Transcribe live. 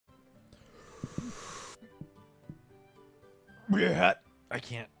Blech. I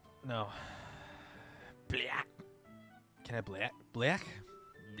can't. No. Blech. Can I blech? Blech?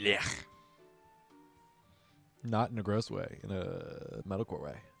 Blech. Not in a gross way, in a metalcore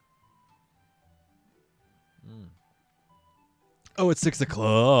way. Mm. Oh, it's 6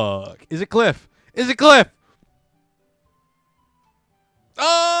 o'clock. Is it Cliff? Is it Cliff?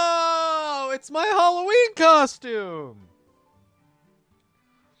 Oh, it's my Halloween costume.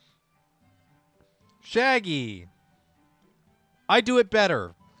 Shaggy. I do it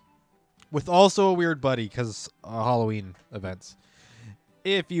better. With also a weird buddy because Halloween events.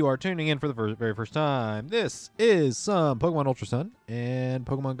 If you are tuning in for the very first time, this is some Pokemon Ultra Sun and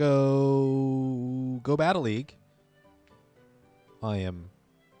Pokemon Go Battle League. I am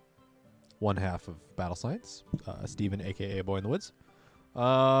one half of Battle Science, Steven, a.k.a. Boy in the Woods.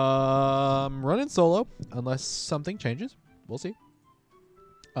 Running solo, unless something changes. We'll see.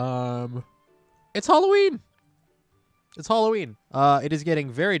 It's Halloween. It's Halloween. It is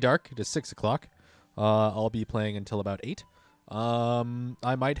getting very dark. It is 6 o'clock. I'll be playing until about 8.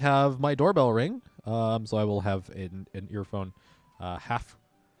 I might have my doorbell ring, so I will have an earphone half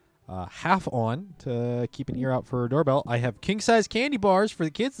on to keep an ear out for a doorbell. I have king-size candy bars for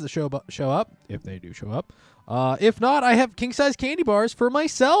the kids to show up, if they do show up. If not, I have king-size candy bars for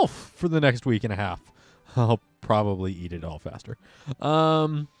myself for the next week and a half. I'll probably eat it all faster.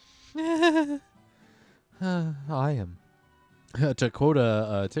 I am, to quote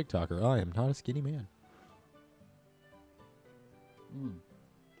a TikToker, I am not a skinny man.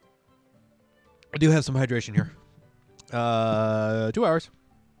 I do have some hydration here. 2 hours.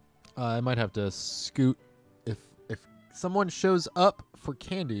 I might have to scoot. If someone shows up for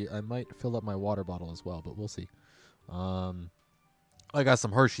candy, I might fill up my water bottle as well, but we'll see. I got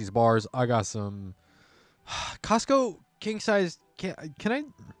some Hershey's bars. I got some Costco king size.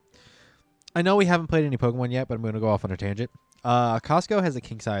 Can I know we haven't played any Pokemon yet, but I'm going to go off on a tangent. Costco has a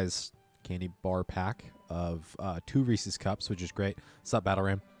king size candy bar pack of 2 Reese's Cups, which is great. Sup, Battle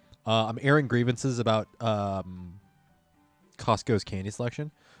Ram? I'm airing grievances about Costco's candy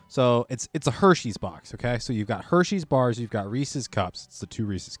selection. So it's a Hershey's box, okay? So you've got Hershey's bars, you've got Reese's Cups. It's the 2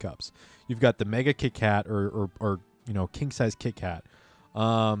 Reese's Cups. You've got the Mega Kit Kat or you know, king size Kit Kat.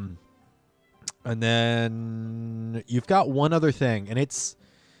 And then you've got one other thing, and it's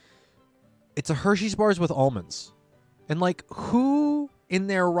a Hershey's bars with almonds. And like, who in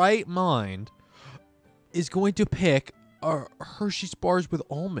their right mind is going to pick a Hershey's bars with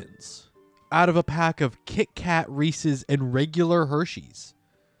almonds out of a pack of Kit Kat, Reese's, and regular Hershey's?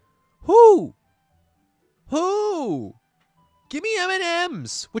 Who? Give me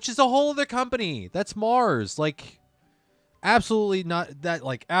M&M's, which is a whole other company. That's Mars. Like, absolutely not that.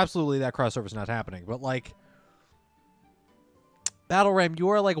 Like, absolutely that crossover's not happening. But like, Battle Ram, you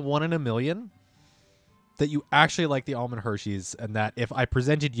are like 1 in a million that you actually like the almond Hershey's, and that if I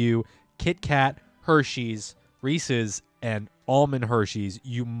presented you Kit Kat, Hershey's, Reese's, and almond Hershey's,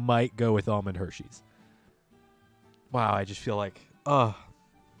 you might go with almond Hershey's. Wow, I just feel like, I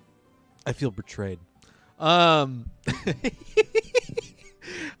feel betrayed. Happy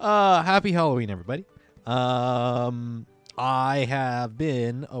Halloween, everybody. I have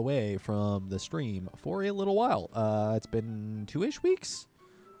been away from the stream for a little while. It's been 2-ish weeks.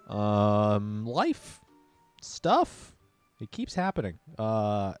 Life stuff, it keeps happening,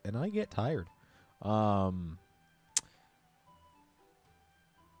 and I get tired.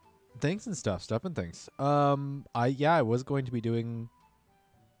 Things and stuff and things. I was going to be doing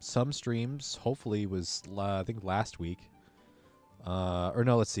some streams. Hopefully, was I think last week, or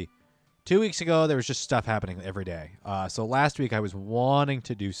no, let's see. 2 weeks ago, there was just stuff happening every day. So last week, I was wanting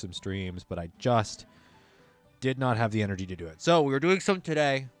to do some streams, but I just did not have the energy to do it. So we were doing some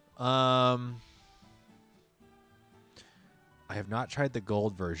today. I have not tried the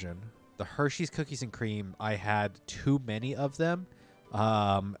gold version. The Hershey's Cookies and Cream, I had too many of them.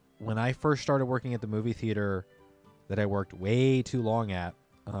 When I first started working at the movie theater that I worked way too long at,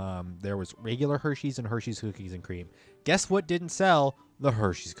 there was regular Hershey's and Hershey's Cookies and Cream. Guess what didn't sell? The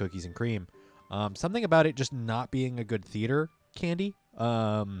Hershey's Cookies and Cream. Something about it just not being a good theater candy,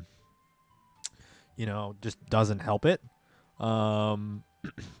 you know, just doesn't help it.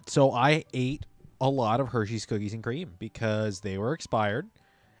 So I ate a lot of Hershey's Cookies and Cream because they were expired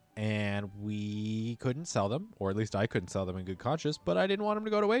and we couldn't sell them, or at least I couldn't sell them in good conscience, but I didn't want them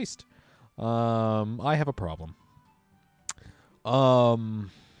to go to waste. I have a problem.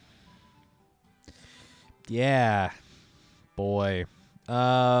 Yeah, boy.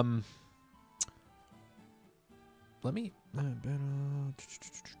 Let me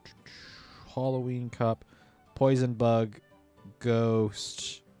Halloween Cup, Poison Bug,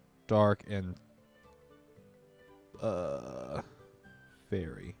 Ghost, Dark, and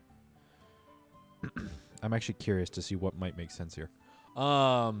Fairy. I'm actually curious to see what might make sense here.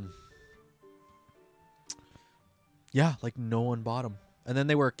 Yeah, like no one bought them. And then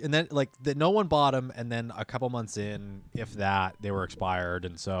no one bought them, and then a couple months in, if that, they were expired,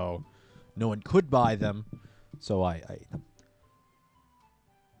 and so no one could buy them. So I ate them.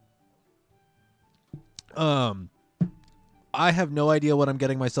 I have no idea what I'm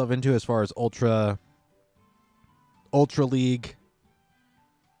getting myself into as far as Ultra League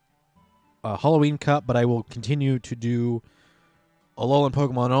Halloween Cup, but I will continue to do Alolan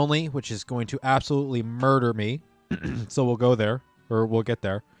Pokemon only, which is going to absolutely murder me. So we'll go there, or we'll get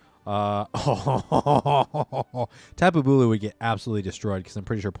there. Tapu Bulu would get absolutely destroyed because I'm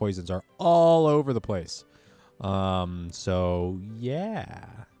pretty sure poisons are all over the place. So yeah,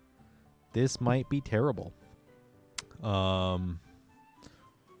 this might be terrible. I'm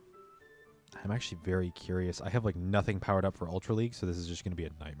actually very curious. I have like nothing powered up for Ultra League, so this is just going to be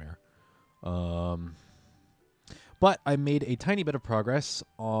a nightmare. But I made a tiny bit of progress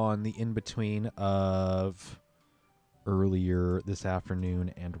on the in-between of earlier this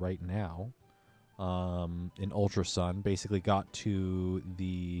afternoon and right now. In Ultra Sun, basically got to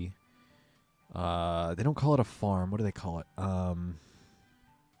the they don't call it a farm. What do they call it?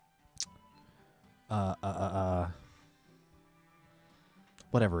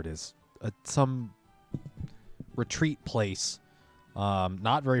 Whatever it is, some retreat place,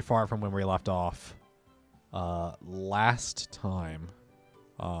 not very far from when we left off last time,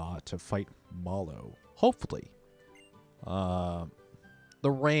 to fight Malo. Hopefully, the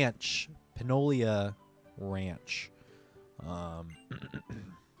ranch, Pinolia Ranch.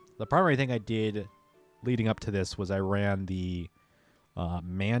 The primary thing I did leading up to this was I ran the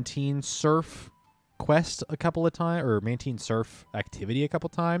Mantine Surf quest a couple of times, or Mantine Surf activity a couple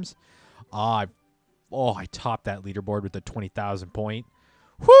times. I topped that leaderboard with the 20,000 point.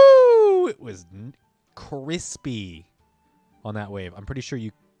 Whoo! It was crispy on that wave. I'm pretty sure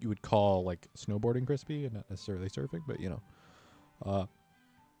you would call like snowboarding crispy and not necessarily surfing, but you know.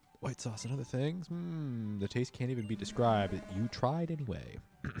 White sauce and other things. The taste can't even be described. You tried anyway.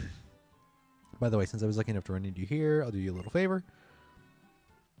 By the way, since I was lucky enough to run into you here, I'll do you a little favor.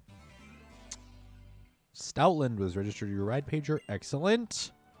 Stoutland was registered to your ride pager.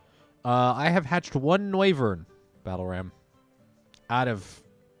 Excellent. I have hatched one Noivern Battle Ram out of...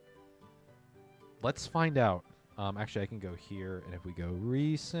 Let's find out. Actually, I can go here, and if we go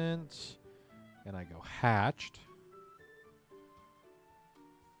recent, and I go hatched...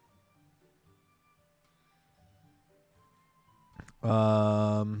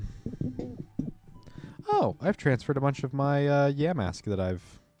 Oh, I've transferred a bunch of my Yamask that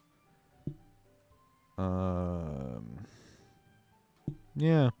I've...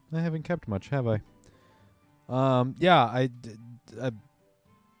 Yeah, I haven't kept much, have I? Yeah, I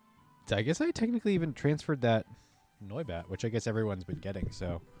guess I technically even transferred that Noibat, which I guess everyone's been getting,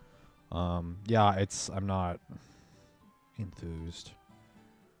 so... yeah, I'm not enthused.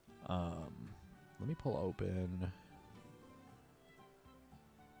 Let me pull open...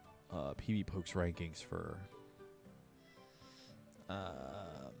 PB Pokes rankings for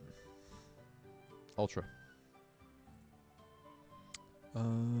Ultra.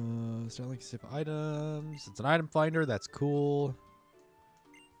 Starting Sif items. It's an item finder. That's cool.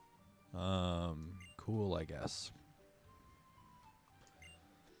 Cool, I guess.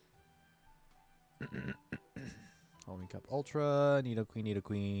 Halloween Cup Ultra.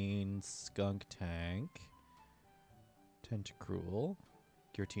 Nidoqueen, Skunk Tank. Tentacruel.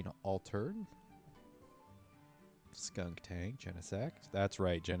 Giratina Altered. Skunk Tank, Genesect. That's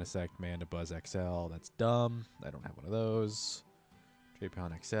right, Genesect, Mandibuzz XL. That's dumb. I don't have one of those.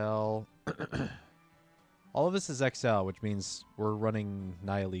 Drapion XL. All of this is XL, which means we're running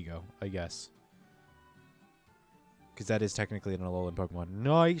Nihilego, I guess. Because that is technically an Alolan Pokemon.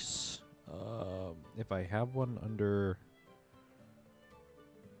 Nice! If I have one under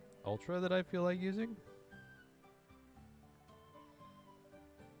Ultra that I feel like using...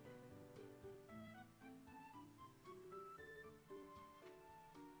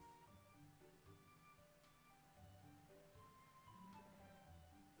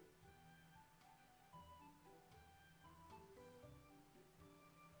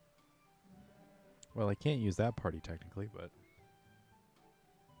 Well, I can't use that party technically, but...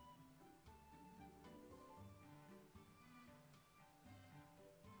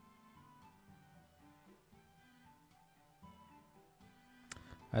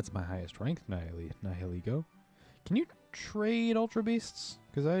 That's my highest rank, Nihilego. Can you trade Ultra Beasts?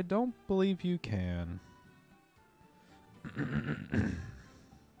 Because I don't believe you can.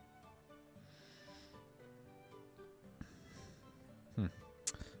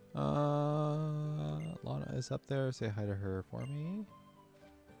 Lana is up there. Say hi to her for me.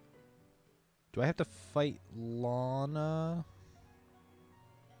 Do I have to fight Lana?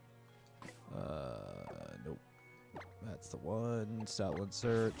 Nope. That's the one. Stoutland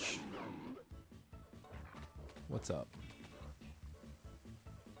search. What's up?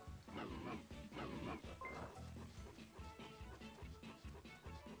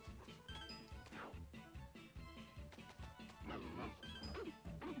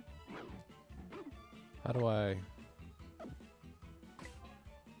 How do I...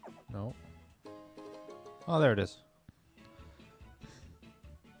 No. Oh, there it is.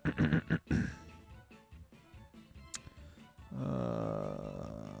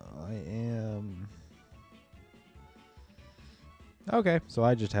 I am... Okay, so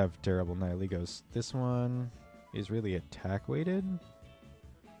I just have terrible Nihiligos. This one is really attack weighted.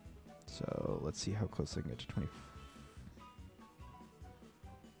 So let's see how close I can get to 20.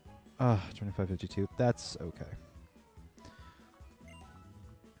 2552. That's okay.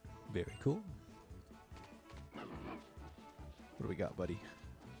 Very cool. What do we got, buddy?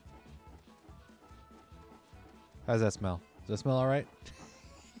 How's that smell? Does that smell all right?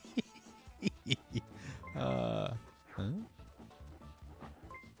 Huh?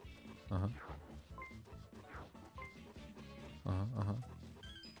 Uh-huh. Uh-huh, uh-huh.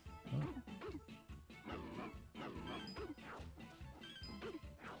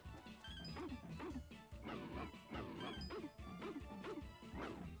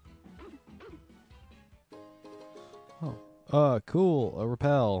 Oh. Cool. A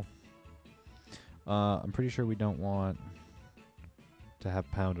repel. I'm pretty sure we don't want to have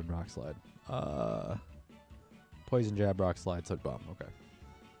pound and rock slide. Poison jab, rock slide, slug bomb. Okay.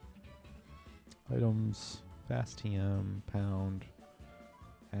 Items, fast TM, pound,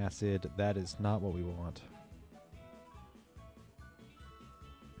 acid. That is not what we want.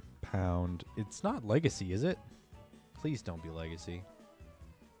 Pound. It's not legacy, is it? Please don't be legacy.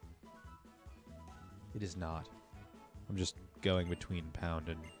 It is not. I'm just going between pound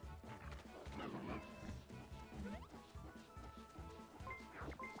and...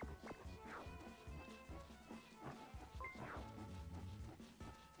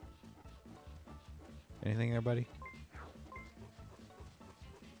 Anything there, buddy?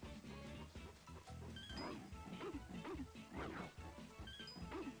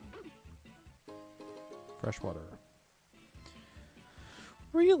 Freshwater.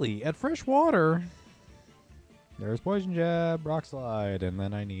 Really? At freshwater? There's poison jab, rock slide, and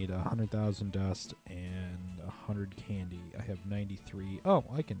then I need 100,000 dust and 100 candy. I have 93. Oh,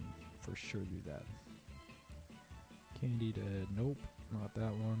 I can for sure do that. Candy to... Nope, not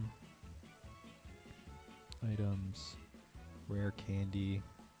that one. Items, rare candy.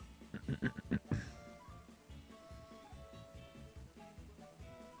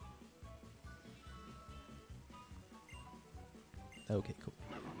 Okay, cool.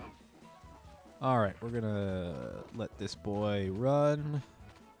 All right, we're gonna let this boy run.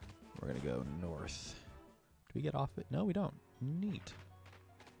 We're gonna go north. Do we get off it? No, we don't. Neat.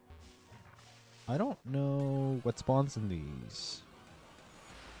 I don't know what spawns in these.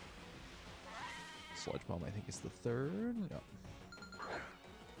 Sludge Bomb, I think, is the third. Yep.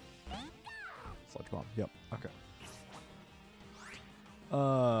 Sludge Bomb. Yep. Okay.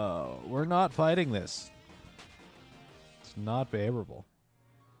 We're not fighting this. It's not favorable.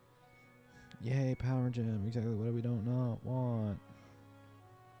 Yay, Power Gem. Exactly what we don't not want.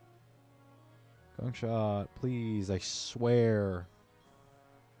 Gong Shot, please. I swear.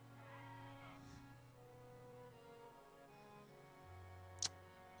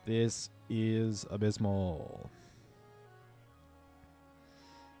 This is abysmal.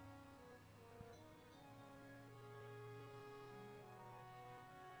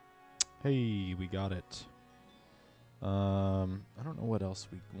 Hey, we got it. I don't know what else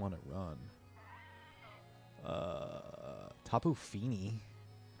we want to run. Tapu Fini.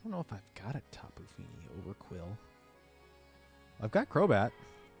 I don't know if I've got a Tapu Fini over Quill. I've got Crobat,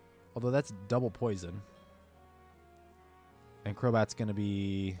 although that's double poison. And Crobat's going to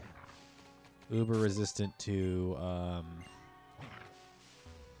be uber resistant to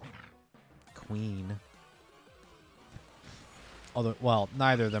Queen. Although, well,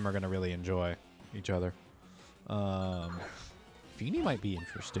 neither of them are going to really enjoy each other. Fini might be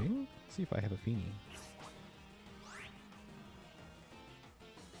interesting. Let's see if I have a Fini.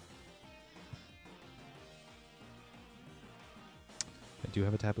 I do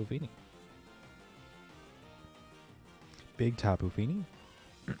have a Tapu Fini. Big Tapu Fini.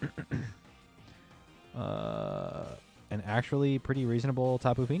 An actually pretty reasonable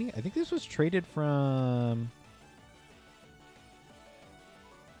Tapu Fini. I think this was traded from...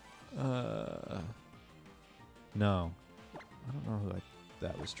 No. I don't know who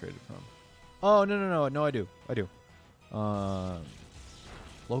that was traded from. Oh, no, I do.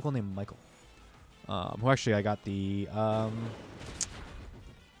 Local named Michael. Who actually I got the,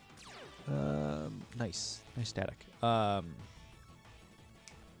 nice static.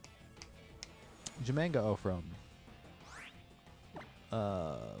 Jamanga from,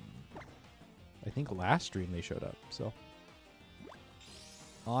 I think last stream they showed up, so.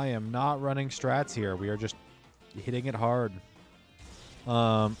 I am not running strats here. We are just hitting it hard.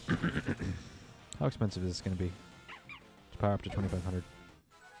 How expensive is this going to be? To power up to 2,500.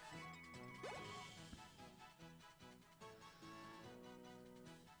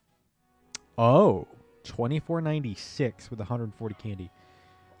 Oh, 24.96 with 140 candy.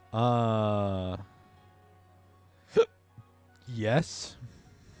 Yes.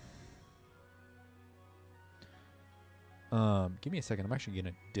 Give me a second. I'm actually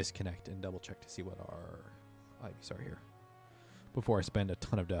going to disconnect and double check to see what our IVs are here before I spend a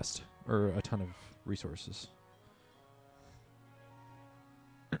ton of dust or a ton of resources.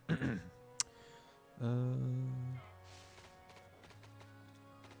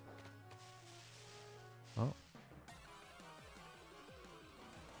 Oh.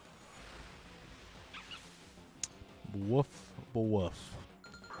 Woof, woof.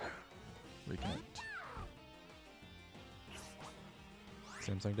 Reconnect.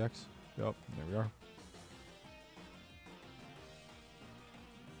 Samsung decks. Yep, there we are.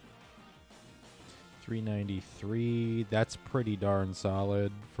 $393. That's pretty darn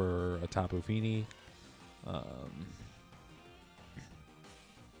solid for a Tapu Fini.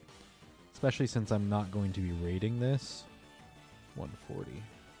 Especially since I'm not going to be raiding this. 140.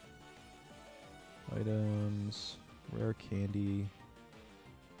 Items. Rare candy.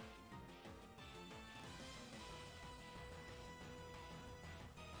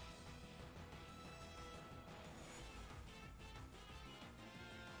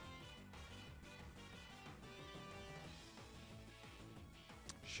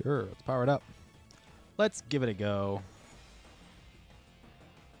 Sure, let's power it up. Let's give it a go.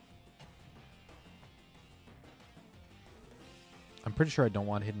 I'm pretty sure I don't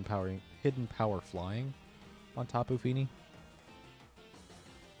want hidden power flying on Tapu Fini.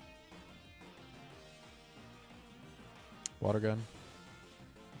 Water gun.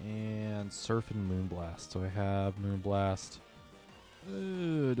 And Surf and Moonblast. So I have Moonblast.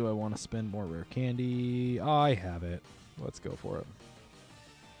 Do I want to spend more rare candy? I have it. Let's go for it.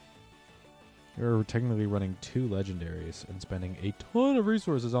 We're technically running 2 legendaries and spending a ton of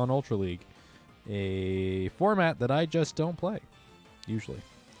resources on Ultra League. A format that I just don't play, usually.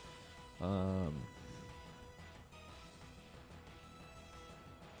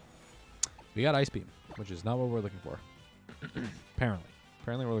 We got Ice Beam, which is not what we're looking for. Apparently.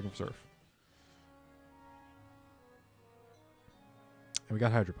 Apparently we're looking for Surf. And we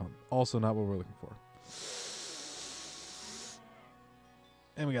got Hydro Pump. Also not what we're looking for.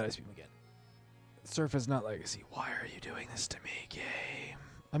 And we got Ice Beam again. Surf is not legacy. Why are you doing this to me, game?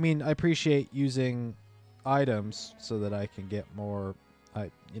 I mean, I appreciate using items so that I can get more.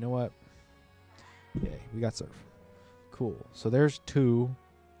 You know what? Yay, we got Surf. Cool. So there's 2.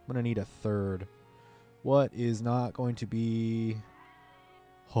 I'm going to need a 3rd. What is not going to be...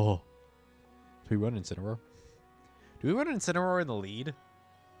 Oh. Do we run Incineroar? Do we run Incineroar in the lead?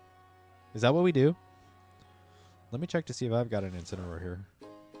 Is that what we do? Let me check to see if I've got an Incineroar here.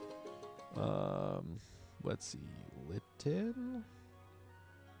 Let's see. Litten?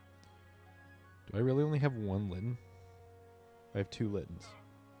 Do I really only have 1 Litten? I have 2 Littens.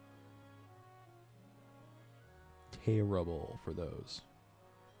 Terrible for those.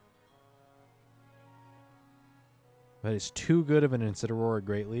 That is too good of an Incineroar at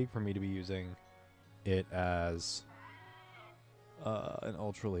Great League for me to be using it as an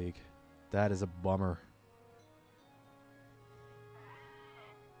Ultra League. That is a bummer.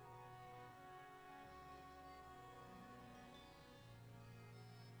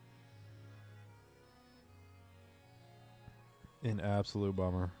 An absolute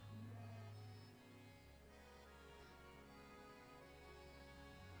bummer.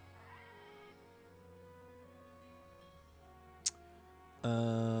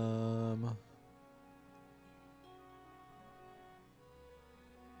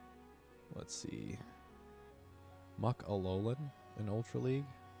 Let's see. Muck Alolan in Ultra League.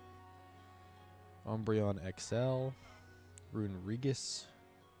 Umbreon XL. Rune Regis.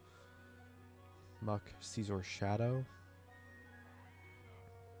 Muck Caesar Shadow.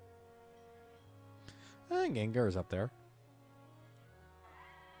 Gengar is up there.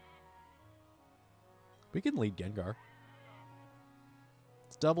 We can lead Gengar.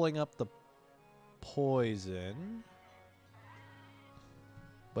 It's doubling up the poison.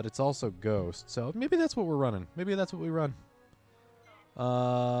 But it's also ghost. So maybe that's what we're running. Maybe that's what we run.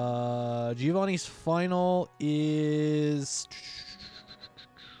 Giovanni's final is...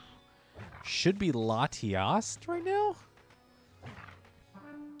 should be Latias right now.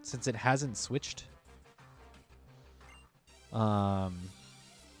 Since it hasn't switched.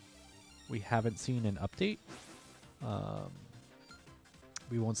 We haven't seen an update.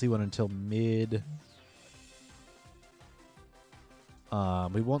 We won't see one until mid...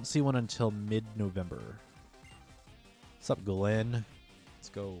 we won't see one until mid-November. What's up, Glenn? Let's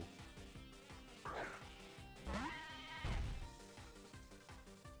go.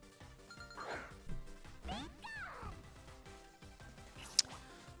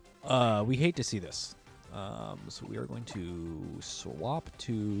 We hate to see this. So we are going to swap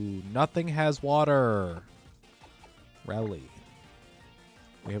to nothing has water. Rowley.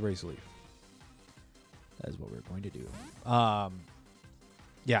 We have Razor Leaf. That is what we're going to do.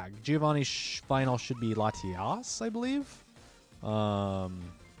 Yeah, Giovanni's final should be Latias, I believe.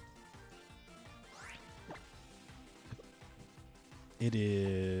 It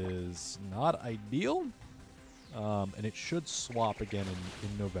is not ideal. And it should swap again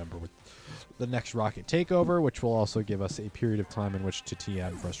in November with the next Rocket Takeover, which will also give us a period of time in which to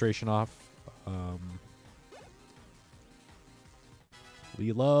TM Frustration off.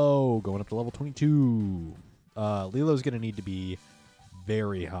 Lilo going up to level 22. Lilo's going to need to be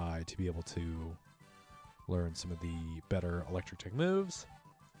very high to be able to learn some of the better electric type moves.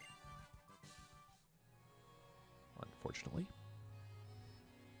 Unfortunately.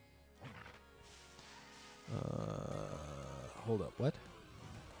 Hold up, what?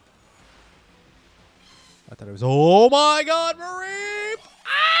 I thought it was... oh my god, Mareep!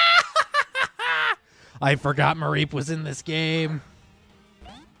 Ah! I forgot Mareep was in this game.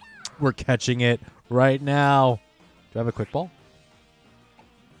 We're catching it right now. Do I have a quick ball?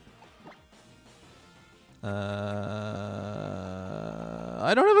 I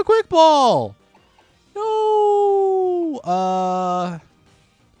don't have a quick ball. No.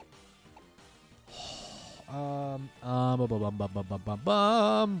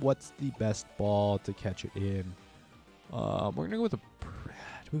 What's the best ball to catch it in? We're gonna go with a... do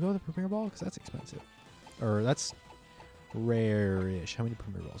we go with a premier ball? Because that's expensive. Or that's rare-ish. How many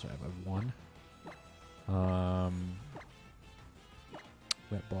premier balls do I have? I have one.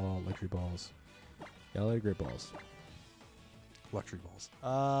 Wet ball, luxury balls. Yellow great balls. Luxury balls.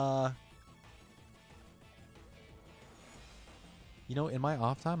 You know, in my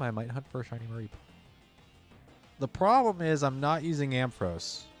off time, I might hunt for a shiny Mareep. The problem is I'm not using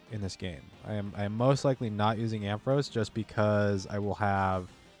Ampharos in this game. I am most likely not using Ampharos just because I will have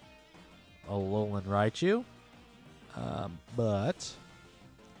Alolan Raichu. But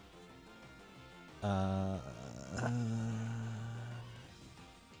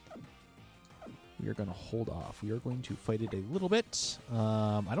we are going to hold off. We are going to fight it a little bit.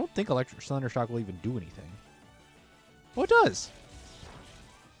 I don't think Electric Thundershock will even do anything. Oh, it does.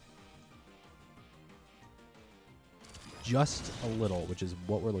 Just a little, which is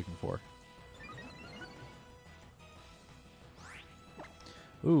what we're looking for.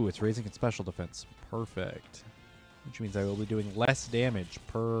 Ooh, it's raising its special defense. Perfect. Which means I will be doing less damage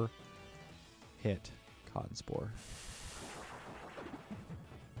per hit. Cotton Spore.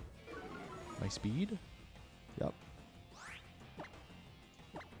 My speed? Yep.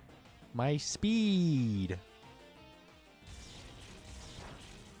 My speed!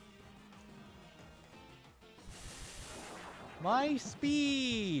 My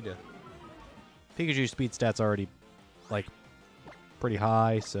speed! Pikachu's speed stat's already, like, pretty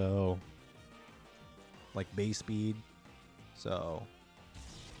high, so... like, base speed. So...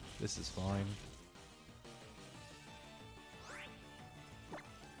 this is fine.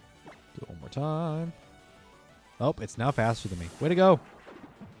 Do it one more time. Oh, it's now faster than me. Way to go!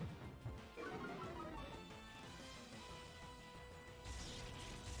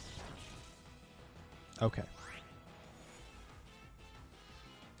 Okay.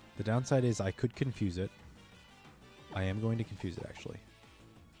 The downside is I could confuse it. I am going to confuse it, actually.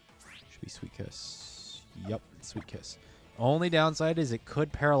 Should be Sweet Kiss. Yep, Sweet Kiss. Only downside is it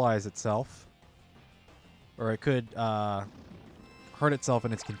could paralyze itself. Or it could hurt itself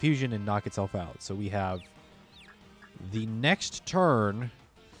in its confusion and knock itself out. So we have the next turn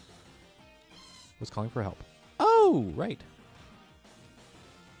was calling for help. Oh, right.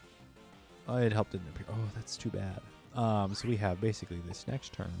 Oh, it helped didn't appear. Oh, that's too bad. So we have basically this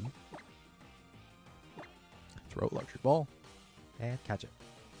next turn. Throw Electric Ball. And catch it.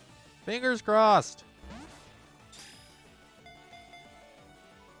 Fingers crossed.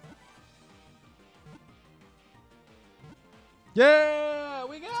 Yeah,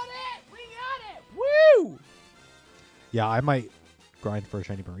 we got it! We got it! Woo! Yeah, I might grind for a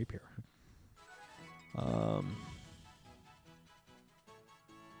shiny Mareep here.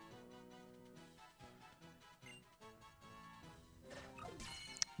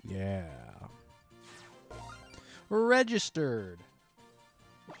 Yeah. Registered.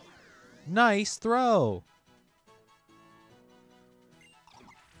 Nice throw.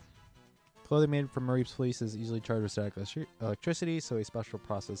 Clothing made from Mareep's fleece is easily charged with static electricity, so a special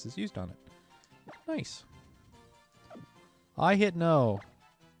process is used on it. Nice. I hit no.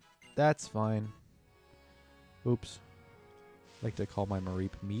 That's fine. Oops. I like to call my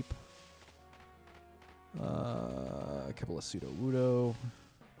Mareep Meep. A couple of Pseudo-Wudo.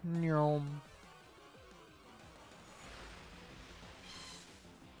 Nyom.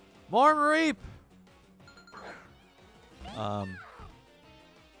 More Mareep!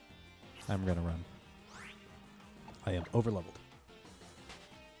 I'm gonna run. I am overleveled.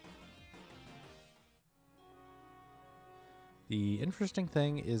 The interesting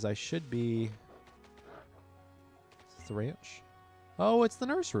thing is I should be... Is this the ranch? Oh, it's the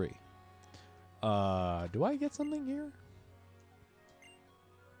nursery. Do I get something here?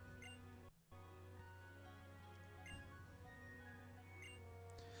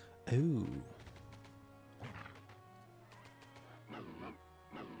 Ooh.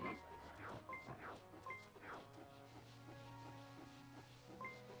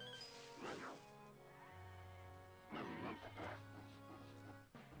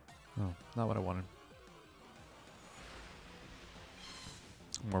 Oh, not what I wanted.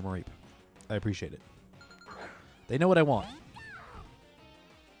 More Mareep. I appreciate it. They know what I want.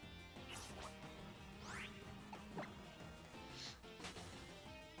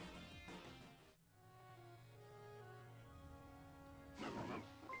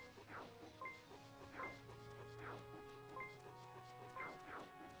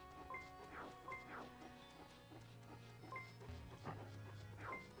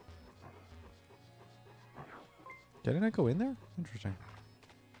 Didn't I go in there? Interesting.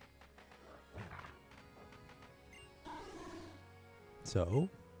 So,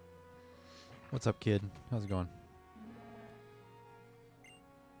 what's up, kid? How's it going?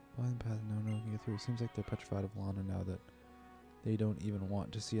 Blind path, no one can get through. Seems like they're petrified of Lana now that they don't even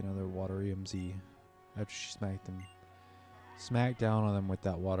want to see another water EMZ after she smacked down on them with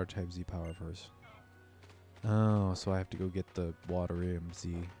that water type Z power of hers. Oh, so I have to go get the water EMZ.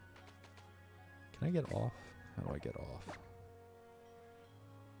 Can I get off? How do I get off?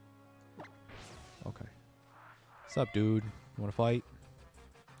 Okay. What's up, dude? You want to fight?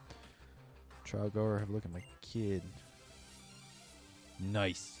 Trial goer, have a look at my kid.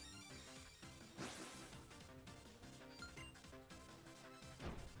 Nice.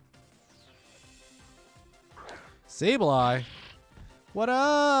 Sableye. What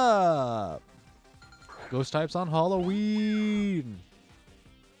up? Ghost types on Halloween.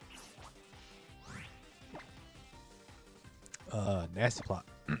 Nasty plot.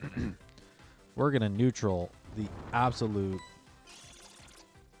 We're gonna neutral the absolute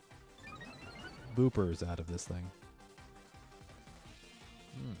boopers out of this thing.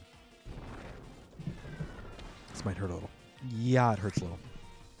 This might hurt a little. Yeah, it hurts a little.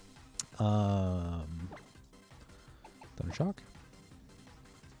 Thunder Shock.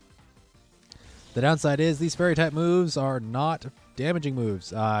 The downside is these fairy type moves are not damaging moves.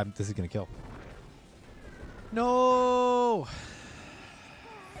 This is gonna kill. No.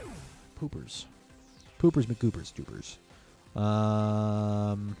 Poopers. Poopers McGoopers Doopers.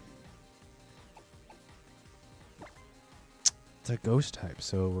 It's a ghost type,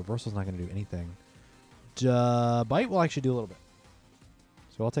 so reversal's not going to do anything. Bite will actually do a little bit.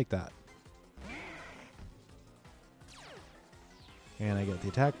 So I'll take that. And I get the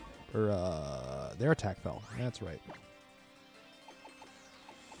attack, or their attack fell. That's right.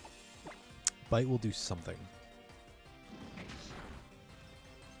 Bite will do something.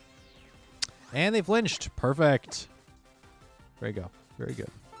 And they flinched. Perfect. There you go. Very good.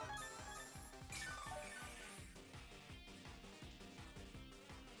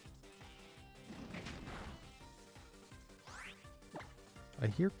 I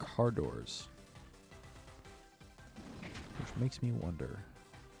hear car doors, which makes me wonder.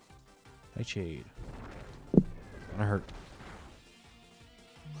 Nightshade. Gonna hurt.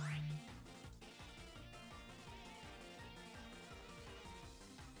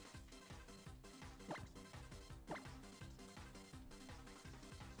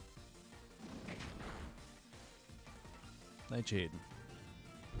 Nightshade.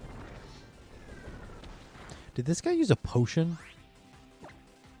 Did this guy use a potion?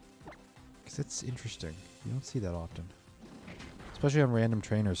 Because that's interesting. You don't see that often. Especially on random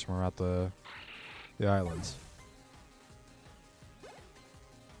trainers from around the islands.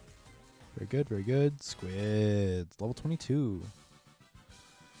 Very good, very good. Squids. Level 22.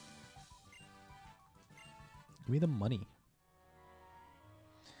 Give me the money.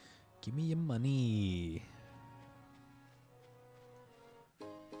 Give me your money.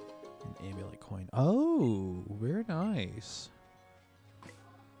 An amulet coin. Oh, very nice.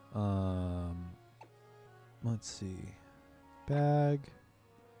 Let's see. Bag.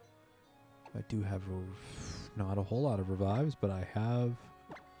 I do have not a whole lot of revives, but I have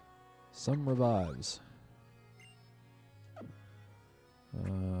some revives.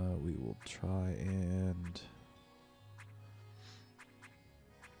 We will try and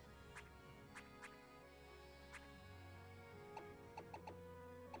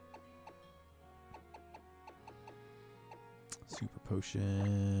super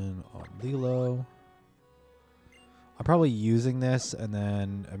potion on Lilo. I'm probably using this, and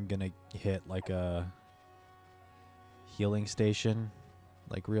then I'm gonna hit like a healing station,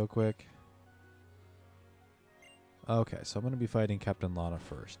 like real quick. Okay, so I'm gonna be fighting Captain Lana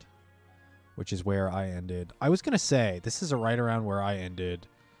first, which is where I ended. I was gonna say this is right around where I ended.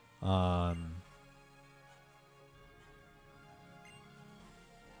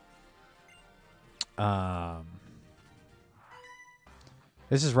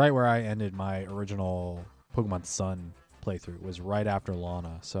 This is right where I ended my original Pokemon Sun playthrough. It was right after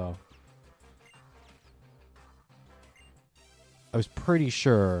Lana, so I was pretty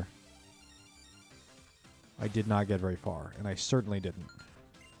sure I did not get very far, and I certainly didn't.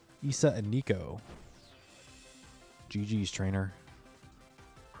 Issa and Nico. GG's, trainer.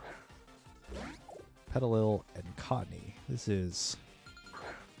 Petalil and Cottonee. This is...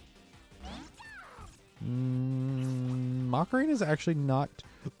 Macarena is actually not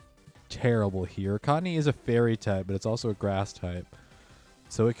terrible here. Cottonee is a fairy type, but it's also a grass type.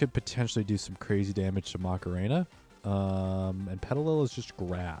 So it could potentially do some crazy damage to Macarena. And Petalil is just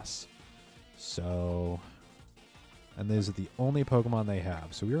grass. So... And those are the only Pokemon they have.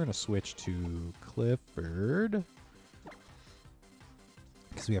 So we're going to switch to Clifford.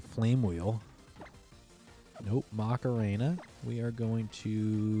 Because we have Flame Wheel. Nope, Macarena. We are going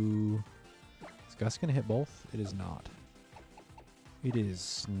to... Is Gus going to hit both? It is not. It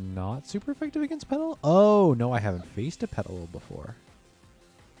is not super effective against Petal. Oh, no, I haven't faced a Petal before.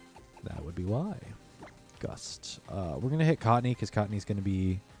 That would be why. Gust. We're going to hit Cottonee because Cottonee's going to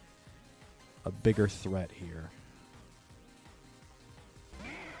be a bigger threat here.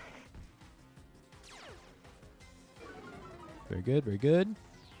 Very good, very good.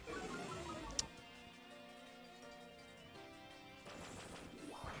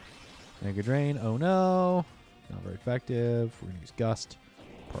 Mega Drain. Oh no. Not very effective. We're going to use Gust.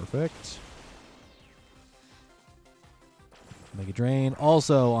 Perfect. Mega Drain.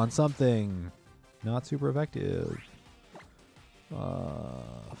 Also on something. Not super effective.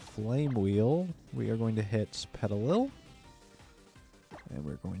 Flame Wheel. We are going to hit Petalil. And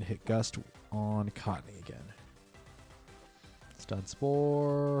we're going to hit Gust on Cottonee again. Stun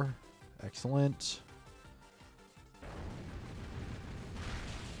Spore. Excellent.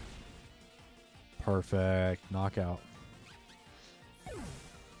 Perfect. Knockout.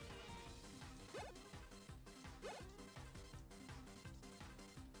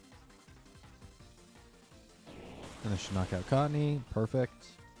 And this should knock out Cottonee. Perfect.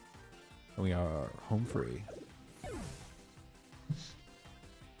 And we are home free.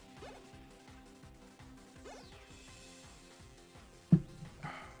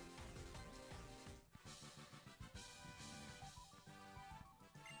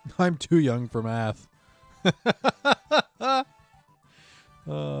 I'm too young for math.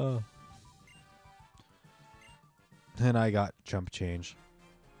 And I got jump change.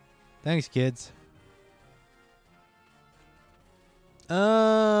 Thanks, kids.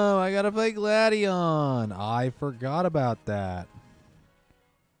 Oh, I gotta play Gladion. I forgot about that.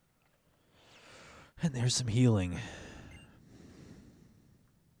 And there's some healing.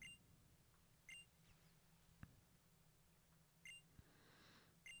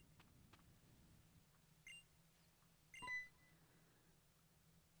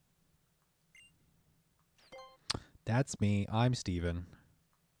 That's me. I'm Steven.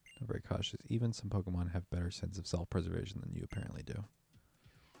 I'm very cautious. Even some Pokemon have better sense of self-preservation than you apparently do.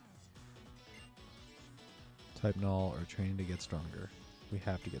 Type null or training to get stronger. We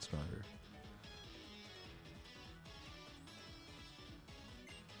have to get stronger.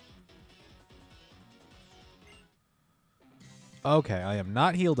 Okay, I am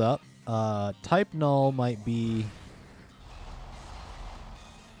not healed up. Type null might be...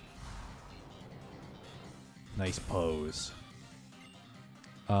 Nice pose.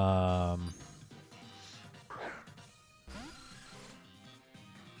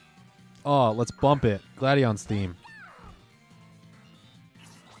 Oh, let's bump it. Gladion's theme.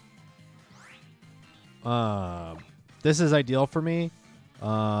 This is ideal for me.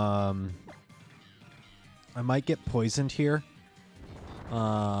 I might get poisoned here,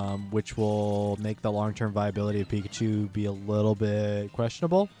 which will make the long-term viability of Pikachu be a little bit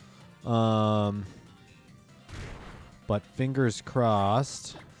questionable. But fingers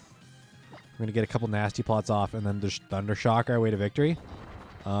crossed. We're going to get a couple nasty plots off and then just Thunder Shock our way to victory.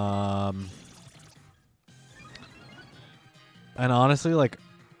 And honestly, like,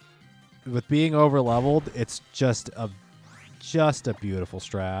 with being over leveled, it's just a beautiful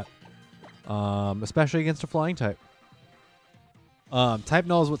strat. Especially against a flying type. Type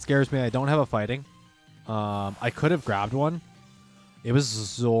Null is what scares me. I don't have a fighting. I could have grabbed one. It was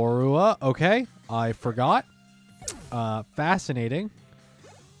Zorua. Okay, I forgot. Fascinating.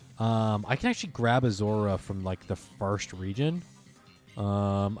 I can actually grab a Zorua from like the first region.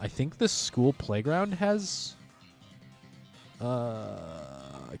 I think the school playground has.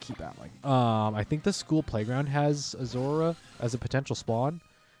 I keep battling. I think the school playground has a Zorua as a potential spawn.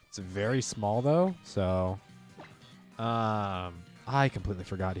 It's very small though, so. I completely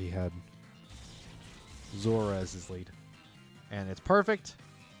forgot he had Zorua as his lead, and it's perfect.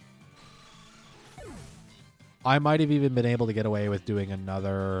 I might have even been able to get away with doing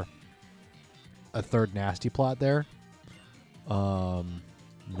a third nasty plot there. No,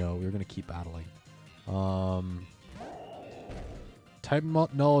 we're gonna keep battling. Type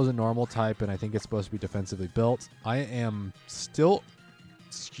Null is a normal type, and I think it's supposed to be defensively built. I am still,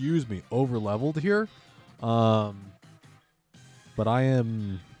 over leveled here. But I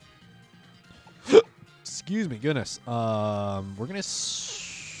am. Excuse me, goodness. We're gonna.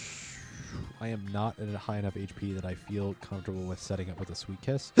 I am not at a high enough HP that I feel comfortable with setting up with a Sweet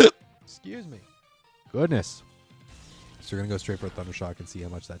Kiss. Excuse me. Goodness. So we're gonna go straight for a Thunder Shock and see how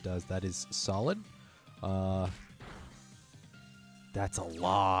much that does. That is solid. That's a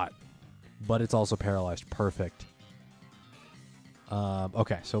lot, but it's also paralyzed. Perfect.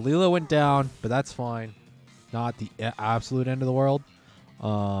 Okay, so Lilo went down, but that's fine. Not the absolute end of the world.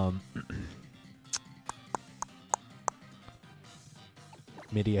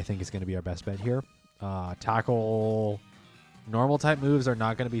 Midi, I think, is going to be our best bet here. Tackle. Normal type moves are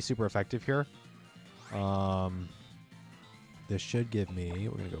not going to be super effective here. This should give me.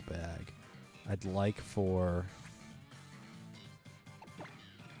 We're going to go bag. I'd like for.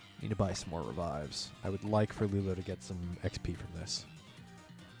 Need to buy some more revives. I would like for Lilo to get some XP from this.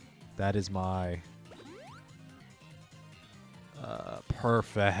 That is my.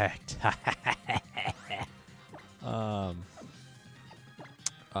 Perfect.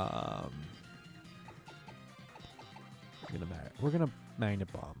 We're gonna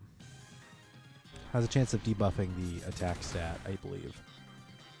Magnet Bomb. Has a chance of debuffing the attack stat, I believe.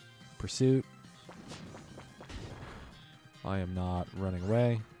 Pursuit. I am not running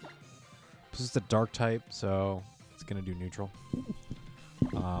away. This is a dark type, so it's gonna do neutral.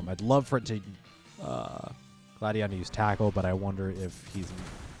 I'd love for it to Gladion to use tackle, but I wonder if he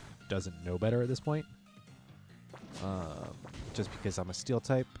doesn't know better at this point. Just because I'm a steel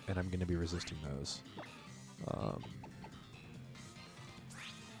type and I'm gonna be resisting those.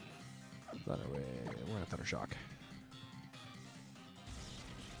 Thunder Wave. We're gonna Thunder Shock.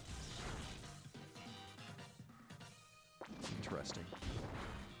 Interesting.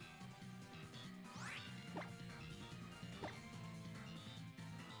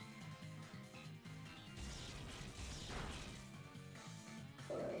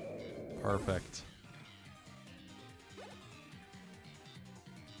 Perfect.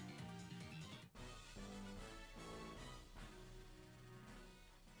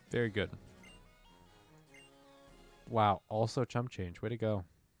 Very good. Wow. Also chump change. Way to go.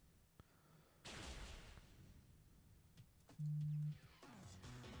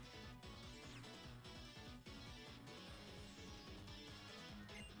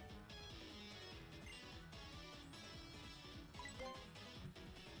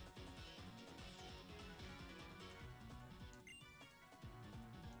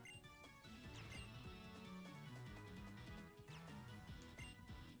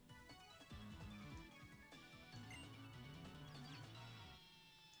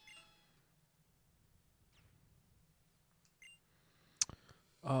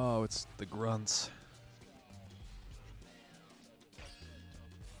 Oh, it's the grunts.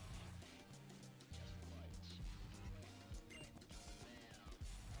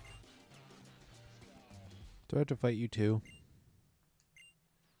 Do I have to fight you too?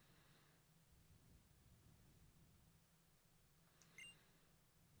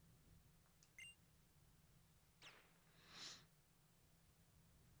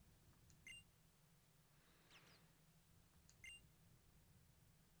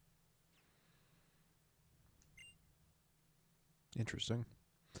 Interesting.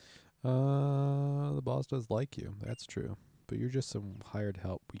 The boss does like you. That's true. But you're just some hired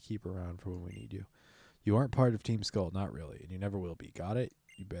help we keep around for when we need you. You aren't part of Team Skull, not really, and you never will be. Got it?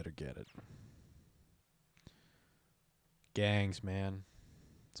 You better get it. Gangs, man.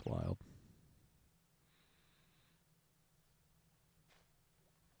 It's wild.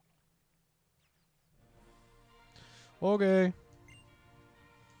 Okay.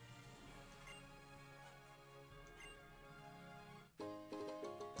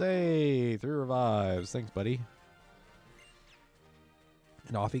 Hey, 3 revives. Thanks, buddy.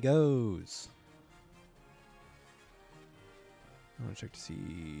 And off he goes. I want to check to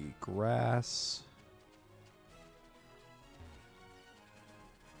see grass.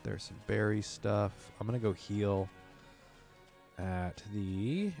 There's some berry stuff. I'm going to go heal at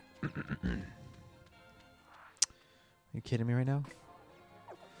the... Are you kidding me right now?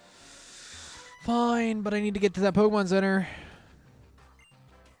 Fine, but I need to get to that Pokemon Center.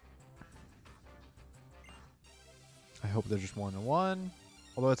 I hope they're just 1-1.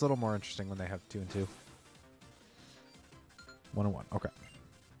 Although it's a little more interesting when they have 2 and 2. 1 and 1. Okay.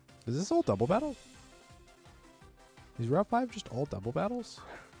 Is this all double battles? Is Route 5 just all double battles?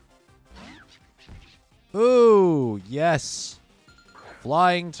 Ooh, yes.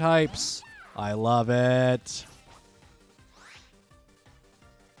 Flying types. I love it.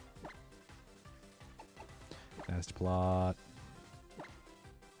 Nest plot.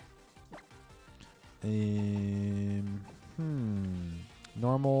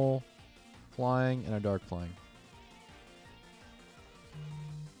 Normal flying and a dark flying.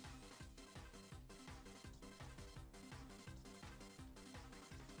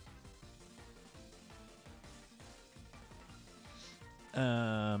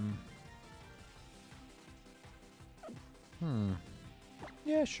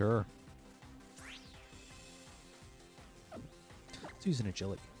 Yeah, sure. Let's use an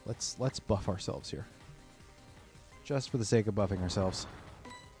agility. Let's buff ourselves here. Just for the sake of buffing ourselves.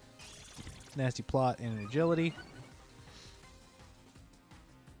 Nasty plot and an agility.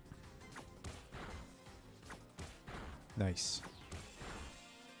 Nice.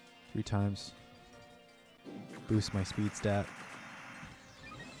 3 times. Boost my speed stat.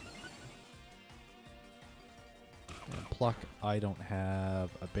 And pluck, I don't have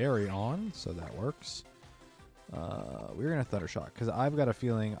a berry on, so that works. We're going to Thunder Shock, because I've got a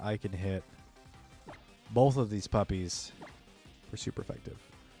feeling I can hit both of these puppies for super effective.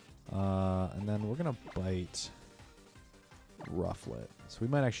 And then we're going to bite Rufflet. So we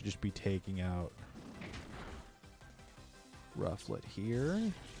might actually just be taking out Rufflet here.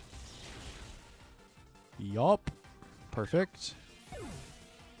 Yup. Perfect.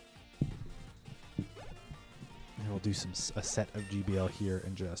 And we'll do a set of GBL here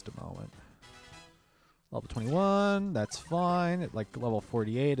in just a moment. Level 21, that's fine. At like level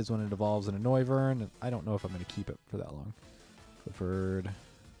 48 is when it evolves in a Noivern. I don't know if I'm going to keep it for that long. Preferred.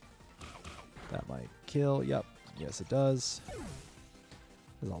 That might kill. Yep. Yes, it does.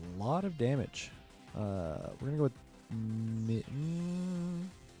 There's a lot of damage. We're going to go with... we're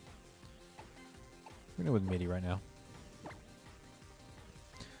going to go with Midi right now.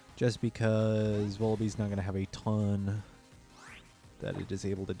 Just because Volbee's not going to have a ton that it is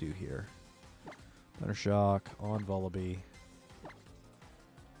able to do here. Thunder Shock on Volbeat.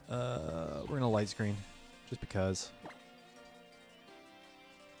 We're going to light screen just because.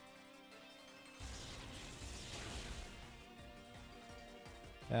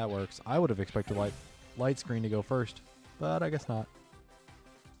 That works. I would have expected light screen to go first, but I guess not.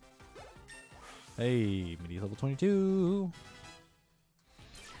 Hey, Midi level 22.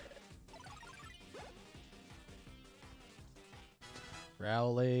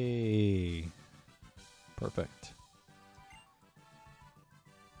 Rowley. Perfect.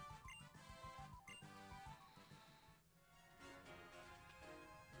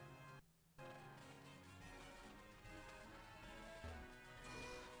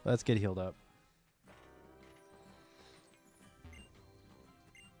 Let's get healed up.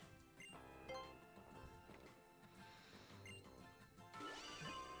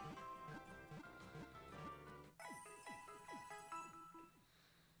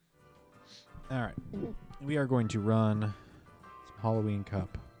 All right. We are going to run some Halloween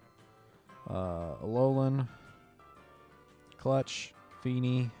Cup. Alolan, Clutch,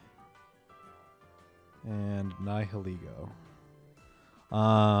 Feeny, and Nihiligo.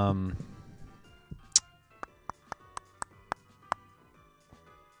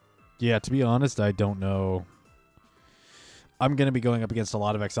 Yeah, to be honest, I don't know. I'm going to be going up against a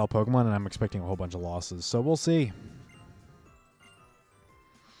lot of XL Pokemon, and I'm expecting a whole bunch of losses, so we'll see.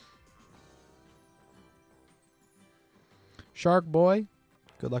 Shark boy.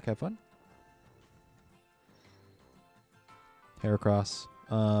 Good luck, have fun. Heracross.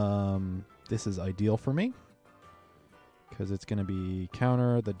 This is ideal for me because it's going to be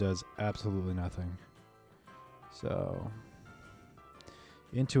counter that does absolutely nothing. So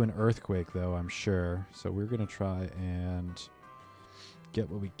into an earthquake, though, I'm sure. So we're going to try and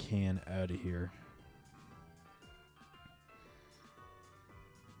get what we can out of here.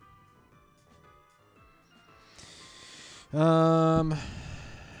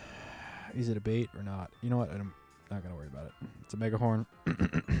 Is it a bait or not? You know what? I'm not going to worry about it. It's a Mega Horn.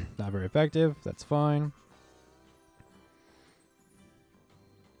 Not very effective. That's fine.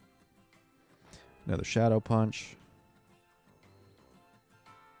 Another Shadow Punch.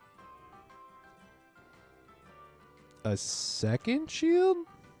 A second shield?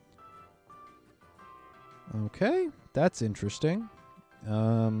 Okay, that's interesting.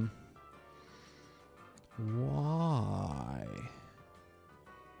 Why?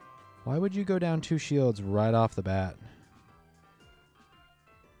 Why would you go down 2 shields right off the bat?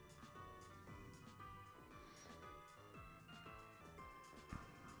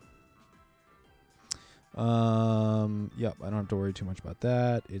 Yep, I don't have to worry too much about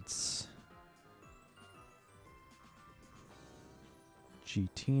that. It's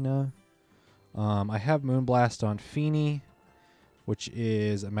Gina. I have Moonblast on Feeny, which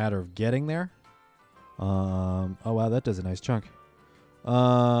is a matter of getting there. Oh wow, that does a nice chunk.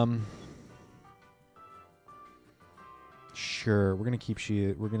 Sure, we're gonna keep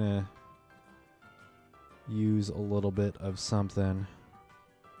we're gonna use a little bit of something.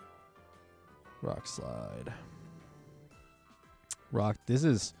 Rock Slide. Rock. This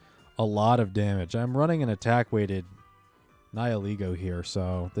is a lot of damage. I'm running an attack weighted Nihilego here,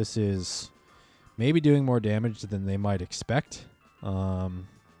 so this is maybe doing more damage than they might expect. And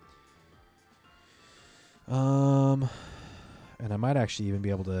I might actually even be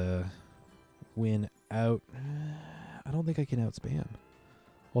able to win out. I don't think I can outspam.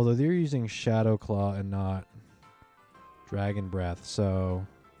 Although they're using Shadow Claw and not Dragon Breath, so...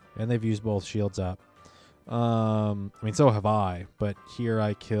 And they've used both shields up. I mean, so have I, but here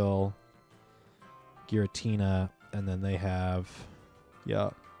I kill Giratina, and then they have... Yeah,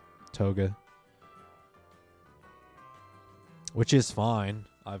 Toga. Which is fine.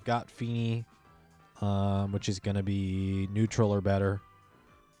 I've got Feeny, which is going to be neutral or better.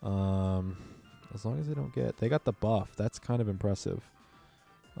 As long as they don't get... They got the buff. That's kind of impressive.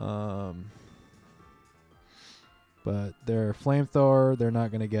 But their Flamethrower, they're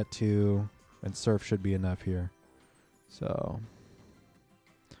not going to get to... And Surf should be enough here. So...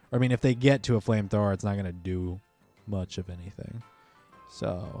 I mean, if they get to a Flamethrower, it's not going to do much of anything.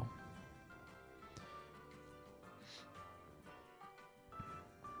 So...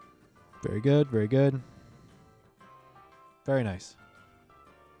 Very good, very good. Very nice.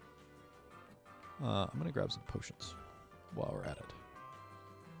 I'm going to grab some potions while we're at it.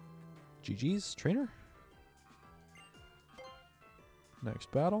 GG's, trainer.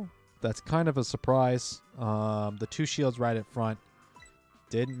 Next battle. That's kind of a surprise. The 2 shields right at front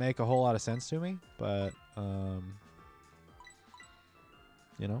didn't make a whole lot of sense to me, but,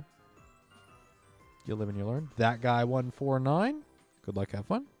 you know, you live and you learn. That guy 149. Good luck, have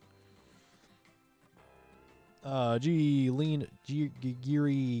fun. Gary lead.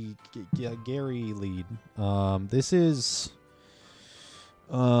 This is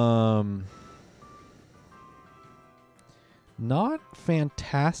not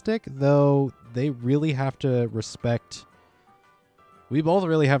fantastic, though. They really have to respect. We both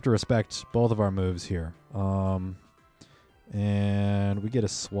really have to respect both of our moves here. And we get a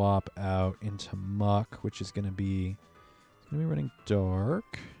swap out into Muck, which is going to be running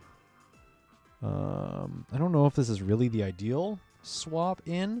Dark. I don't know if this is really the ideal swap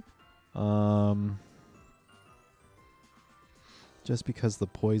in. Just because the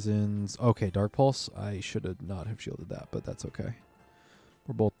poisons... Okay, Dark Pulse. I should have not have shielded that, but that's okay.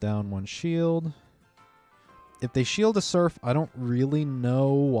 We're both down 1 shield. If they shield a Surf, I don't really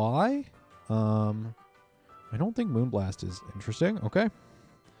know why. I don't think Moonblast is interesting. Okay.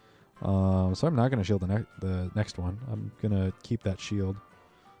 So I'm not going to shield the next one. I'm going to keep that shield.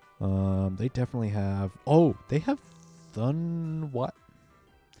 They definitely have... Oh, they have what?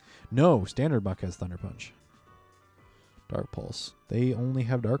 No, Standard Muck has Thunder Punch. Dark Pulse. They only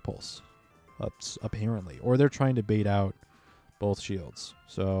have Dark Pulse, apparently. Or they're trying to bait out both shields.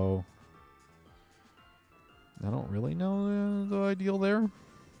 So, I don't really know the ideal there.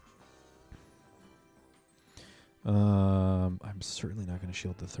 I'm certainly not going to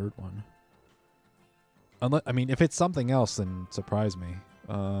shield the third one. I mean, if it's something else, then surprise me.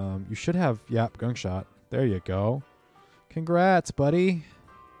 You should have, yep, Gunk Shot. There you go. Congrats, buddy.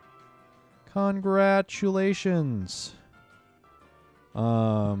 Congratulations.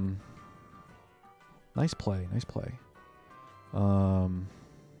 Nice play. Nice play.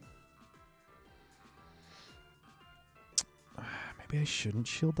 Maybe I shouldn't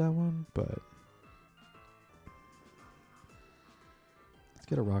shield that one, but let's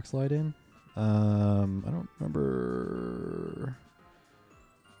get a rock slide in. I don't remember.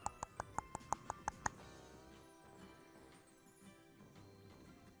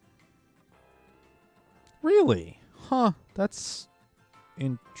 Really? Huh. That's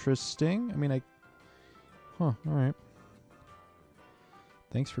interesting. I mean, Huh. All right.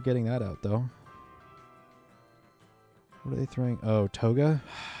 Thanks for getting that out, though. What are they throwing? Oh, Toga?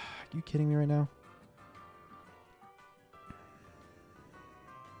 Are you kidding me right now?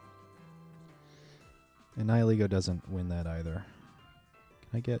 And Nihilego doesn't win that either.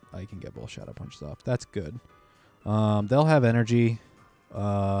 I can get both Shadow Punches off. That's good. They'll have energy.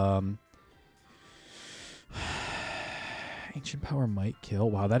 Ancient Power might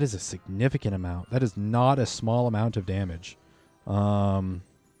kill. Wow, that is a significant amount. That is not a small amount of damage. Can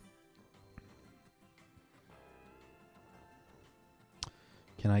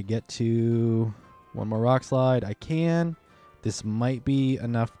I get to one more Rock Slide? I can. This might be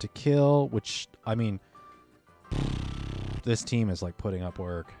enough to kill, which, I mean, this team is like putting up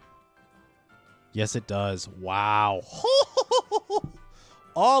work. Yes, it does. Wow.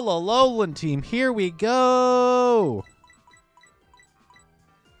 All Alolan team, here we go.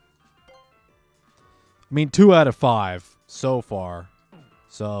 I mean, 2 out of 5 so far.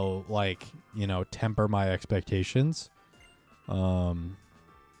 So, like, you know, temper my expectations. Nope,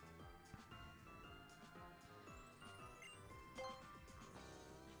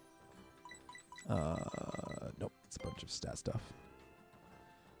 it's a bunch of stat stuff.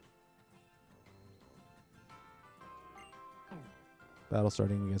 Battle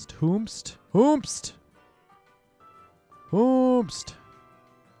starting against Hoomst. Hoomst! Hoomst!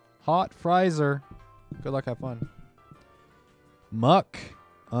 Hot Frizer. Good luck, have fun. Muck.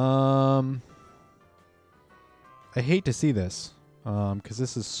 I hate to see this. Because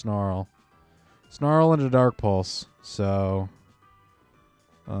this is Snarl. Snarl into Dark Pulse. So,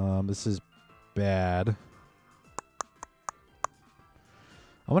 this is bad.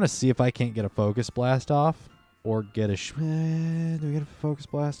 I want to see if I can't get a Focus Blast off. Or get a... do we get a Focus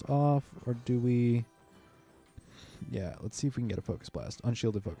Blast off? Or do we... Yeah, let's see if we can get a Focus Blast.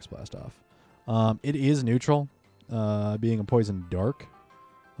 Unshielded Focus Blast off. It is neutral, being a Poison Dark.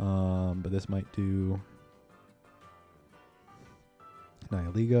 But this might do...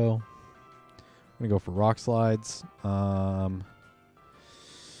 Nihilego. I'm going to go for Rock Slides.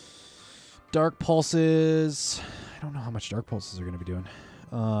 Dark Pulses. I don't know how much Dark Pulses are going to be doing.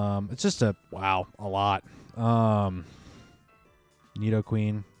 It's just a... Wow, a lot.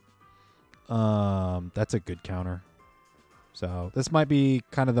 Nidoqueen. That's a good counter. So this might be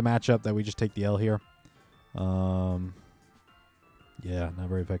kind of the matchup that we just take the L here. Yeah, not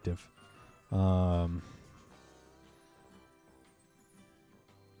very effective.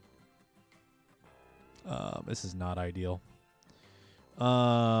 This is not ideal.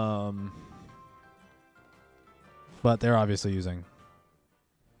 But they're obviously using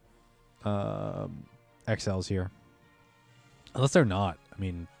XLs here. Unless they're not. I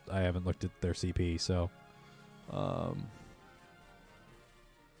mean, I haven't looked at their CP, so...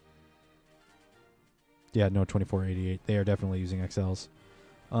 yeah, no, 2488. They are definitely using XLs.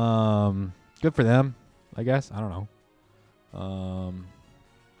 Good for them, I guess. I don't know.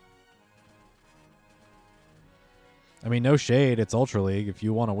 I mean, no shade. It's Ultra League if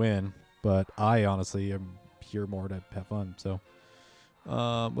you want to win. But I honestly am here more to have fun. So,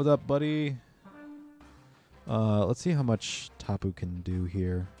 what's up, buddy? Let's see how much Tapu can do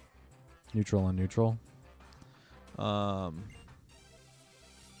here. Neutral on neutral.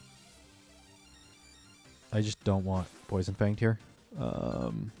 I just don't want Poison Fanged here.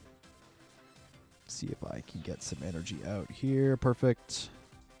 See if I can get some energy out here. Perfect.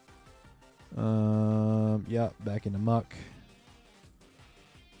 Yeah, back into Muck.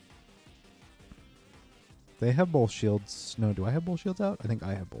 They have both shields. No, do I have both shields out? I think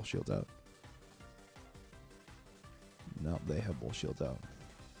I have both shields out. No, they have both shields out.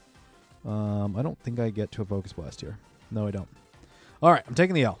 I don't think I get to a Focus Blast here. No, I don't. All right, I'm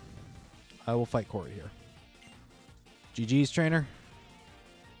taking the L. I will fight Corey here. GG's, trainer.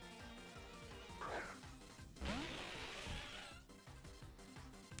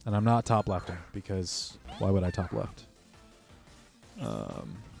 And I'm not top lefting because why would I top left?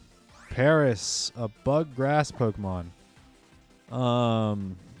 Paris, a bug grass Pokemon.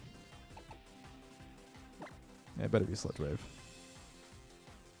 Yeah, it better be Sludge Wave.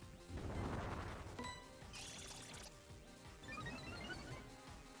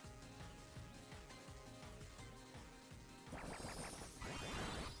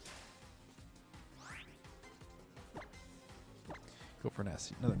 Go for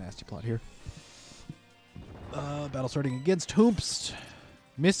another nasty plot here. Battle starting against Hoomst.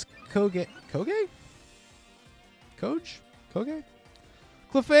 Miss Koge? Koge? Koge?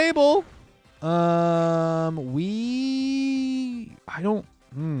 Clefable. I don't.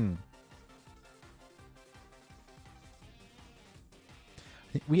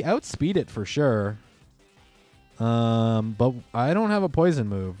 We outspeed it for sure. But I don't have a poison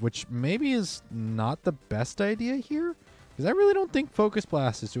move, which maybe is not the best idea here, because I really don't think Focus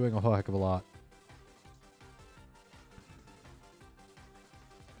Blast is doing a whole heck of a lot.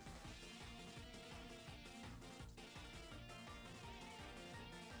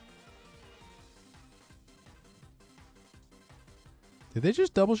 Did they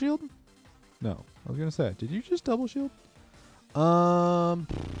just double shield? No. I was going to say, did you just double shield?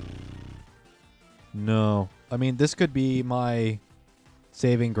 No. I mean, this could be my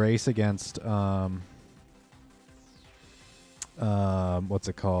saving grace against, what's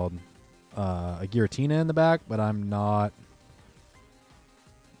it called? A Giratina in the back, but I'm not.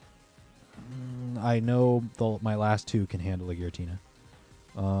 I know my last two can handle a Giratina.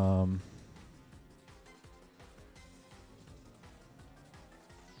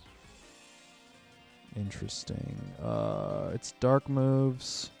 Interesting. It's dark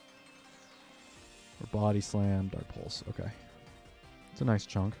moves. Or body slam, dark pulse. Okay. It's a nice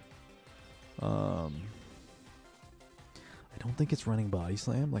chunk. I don't think it's running body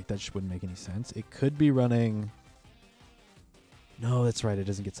slam. Like, that just wouldn't make any sense. It could be running... No, that's right. It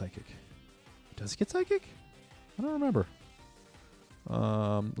doesn't get psychic. Does it get psychic? I don't remember.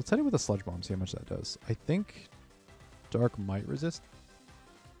 Let's hit it with a sludge bomb, see how much that does. I think dark might resist,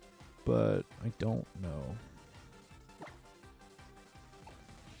 but I don't know.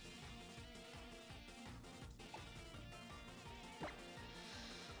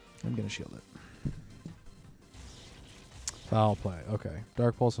 I'm going to shield it. Foul play. Okay.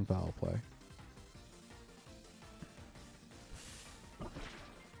 Dark Pulse and foul play.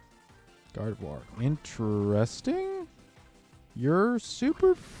 Gardevoir. Interesting. You're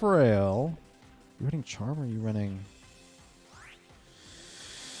super frail. You running Charm or are you running...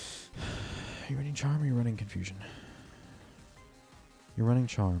 Are you running Charm or are you running Confusion? You're running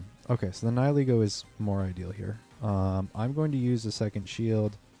Charm. Okay, so the Nihilego is more ideal here. I'm going to use the second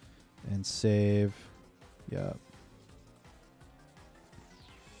shield and save. Yeah.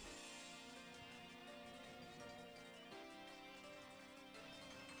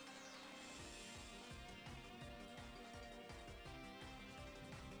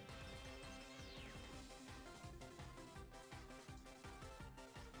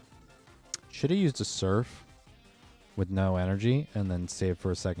 Should have used a Surf with no energy and then save for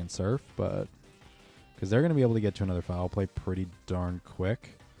a second Surf, but because they're going to be able to get to another foul play pretty darn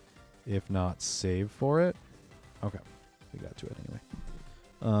quick, if not save for it. Okay, we got to it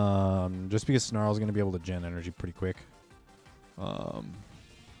anyway. Just because Snarl's going to be able to gen energy pretty quick.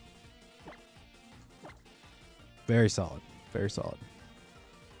 Very solid. Very solid.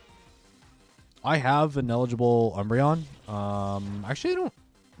 I have an eligible Umbreon. Actually, I don't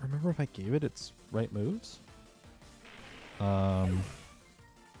remember if I gave it its right moves. GG's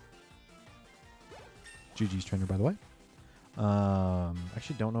trainer, by the way.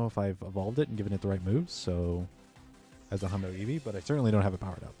 Actually don't know if I've evolved it and given it the right moves, so as a Hundo Eevee, but I certainly don't have it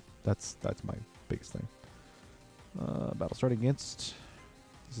powered up. That's my biggest thing. Battle starting against...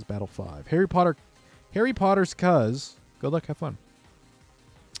 This is Battle 5. Harry Potter's Cuz. Good luck, have fun.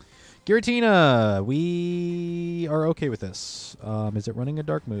 Giratina, we are okay with this. Is it running a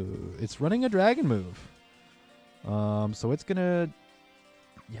dark move? It's running a dragon move. So it's gonna...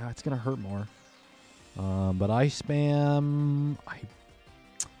 Yeah, it's gonna hurt more. But I spam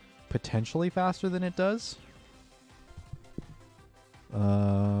potentially faster than it does.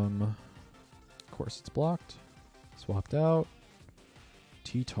 Of course it's blocked. Swapped out.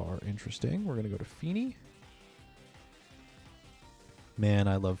 T-Tar, interesting. We're gonna go to Feeny. Man,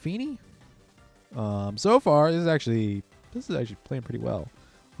 I love Feeny. So far, this is actually playing pretty well.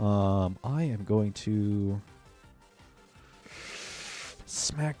 I am going to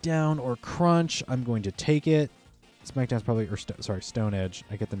Smackdown or Crunch. I'm going to take it. Smackdown's probably, Stone Edge.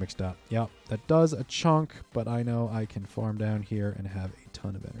 I get them mixed up. Yep, that does a chunk, but I know I can farm down here and have a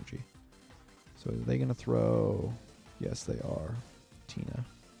ton of energy. So are they going to throw? Yes, they are. Tina.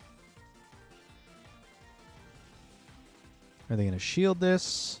 Are they going to shield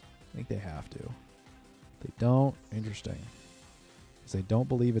this? I think they have to. They don't. Interesting. Because they don't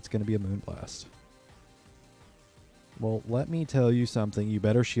believe it's going to be a Moonblast. Well, let me tell you something. You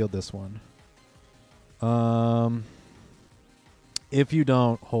better shield this one. If you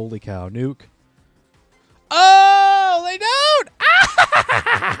don't, holy cow, nuke. Oh, they don't!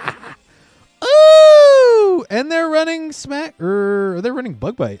 Ooh! And they're running they're running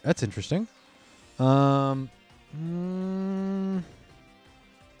Bug Bite. That's interesting. Can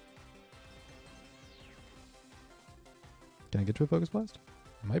I get to a Focus Blast?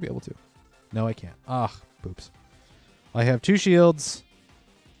 I might be able to. No, I can't. Ah, boops. I have 2 shields.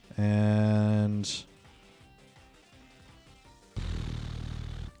 And...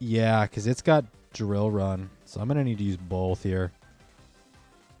 yeah, because it's got Drill Run. So I'm going to need to use both here.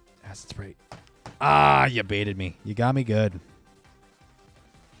 Acid Spray. Ah, you baited me. You got me good.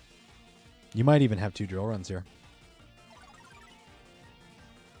 You might even have 2 Drill Runs here.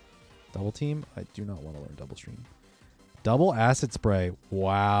 Double Team? I do not want to learn Double Stream. Double Acid Spray.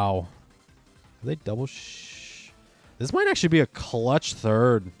 Wow. Are they double This might actually be a clutch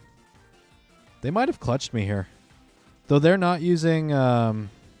third. They might have clutched me here. Though they're not using... yeah,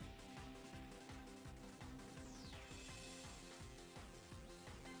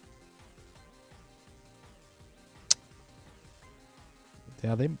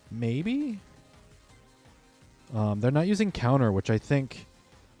 they maybe? They're not using counter, which I think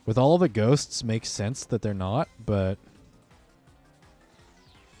with all of the ghosts makes sense that they're not, but...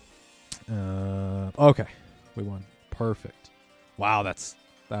 okay. We won. Perfect. Wow, that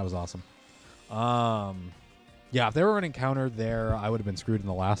was awesome. Yeah, if they were running counter there, I would have been screwed in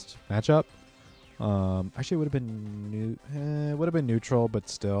the last matchup. Actually, it would have been neutral, but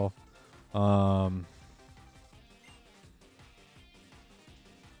still. 4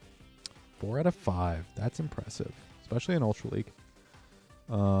 out of 5. That's impressive, especially in Ultra League.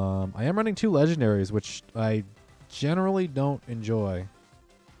 I am running 2 legendaries, which I generally don't enjoy.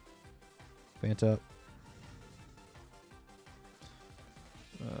 Fanta.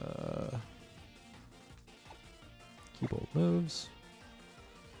 Keep old moves.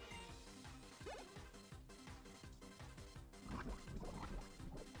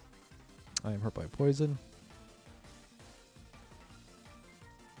 I am hurt by poison.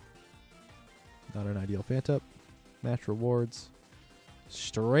 Not an ideal Fanta. Match rewards.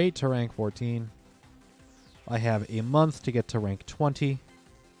 Straight to rank 14. I have a month to get to rank 20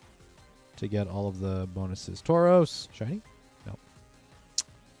 to get all of the bonuses. Tauros. Shiny? No.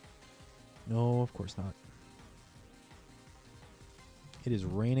 No, of course not. It is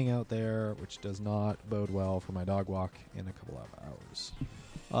raining out there, which does not bode well for my dog walk in a couple of hours.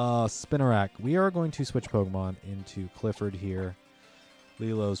 Spinarak. We are going to switch Pokemon into Clifford here.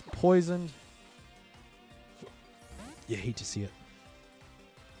 Lilo's poisoned. You hate to see it.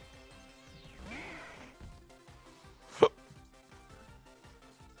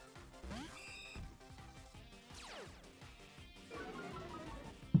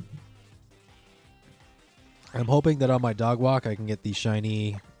 I'm hoping that on my dog walk I can get the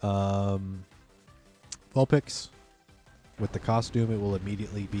shiny Vulpix. With the costume, it will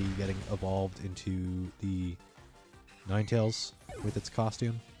immediately be getting evolved into the Ninetales with its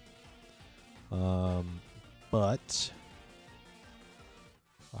costume. But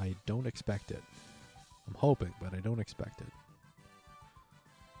I don't expect it. I'm hoping, but I don't expect it.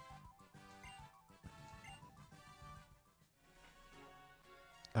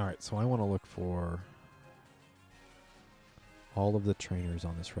 Alright, so I want to look for all of the trainers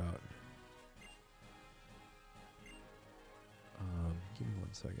on this route. Give me 1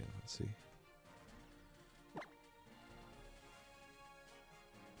 second. Let's see.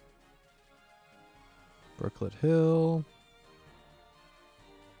 Brooklet Hill.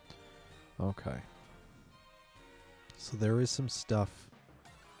 Okay. So there is some stuff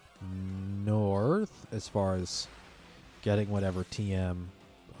north as far as getting whatever TM.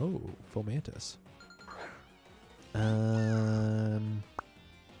 Oh, Fomantis.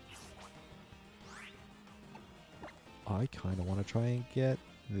 I kind of want to try and get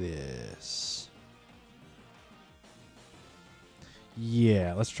this.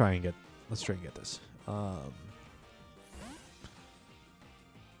 Yeah, let's try and get this. We're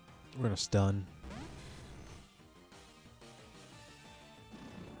gonna stun.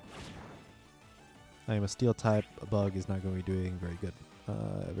 I am a steel type. A bug is not going to be doing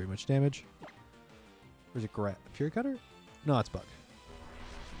very much damage. Where's it? Fury Cutter? No, it's bug.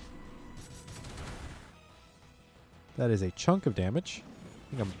 That is a chunk of damage.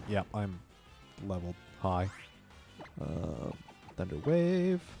 I think I'm leveled high. Thunder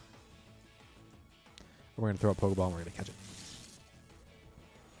Wave. We're going to throw a Pokeball and we're going to catch it.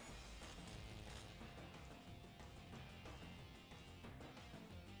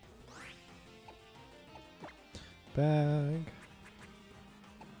 Bag.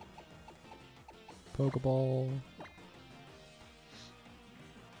 Pokeball.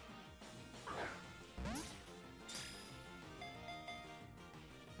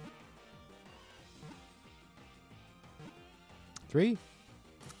 Three.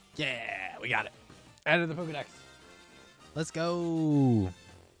 Yeah, we got it. Added the Pokedex. Let's go.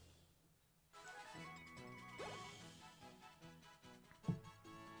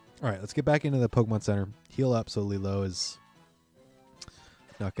 All right, let's get back into the Pokemon Center. Heal up so Lilo is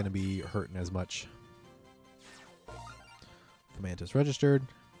not going to be hurting as much. Mantis registered.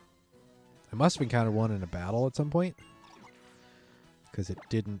 I must have encountered one in a battle at some point because it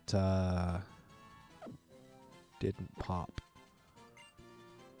didn't pop.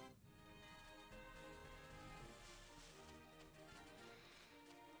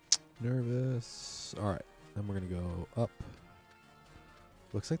 Nervous. All right, then we're gonna go up.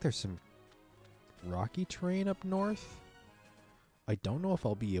 Looks like there's some rocky terrain up north. I don't know if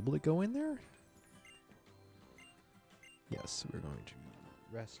I'll be able to go in there. Yes, we're going to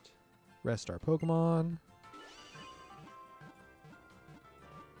rest our Pokemon.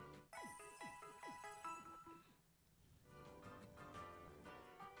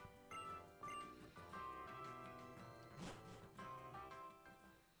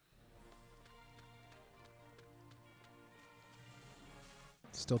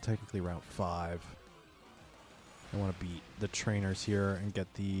 Still technically route 5. I want to beat the trainers here and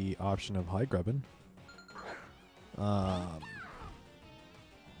get the option of high grubbin.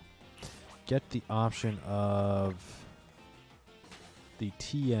 Get the option of the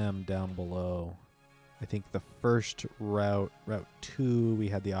TM down below. I think the first route 2, we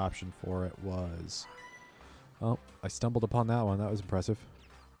had the option for it was... Oh, I stumbled upon that one. That was impressive.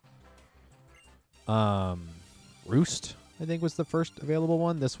 Roost, I think, was the first available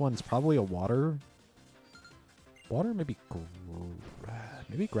one. This one's probably a water, maybe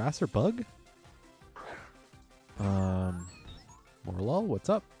grass or bug. Morlul, what's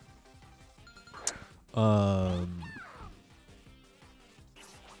up? I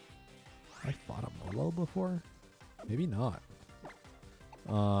fought a Morlul before? Maybe not.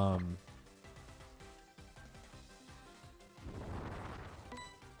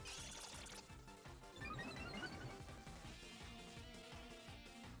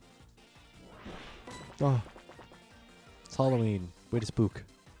 Oh, it's Halloween. Way to spook.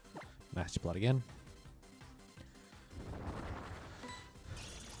 Master Plot again.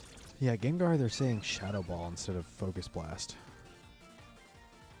 Yeah, Gengar, they're saying Shadow Ball instead of Focus Blast.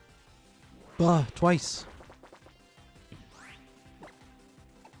 Bah, twice.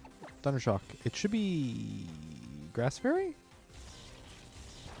 Thundershock. It should be Grass Fairy?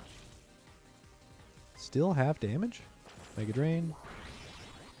 Still half damage? Mega Drain.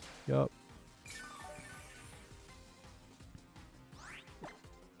 Yup.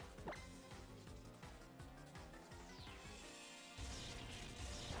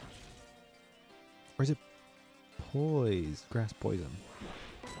 Or is it poise? Grass poison.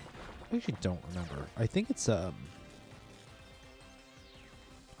 I actually don't remember. I think it's fairy.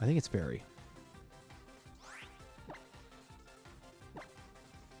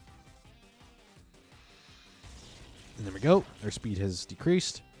 And there we go. Their speed has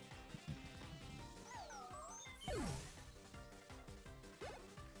decreased.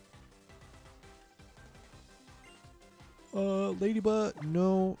 Ladybug.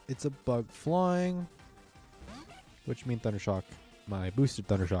 No, it's a bug flying. Which means Thundershock. My boosted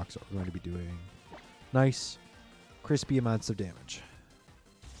Thundershocks are going to be doing nice, crispy amounts of damage.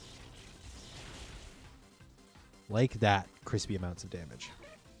 Like that, crispy amounts of damage.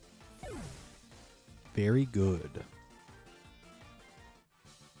 Very good.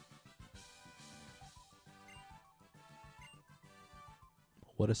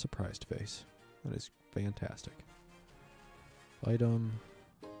 What a surprised face. That is fantastic. Item.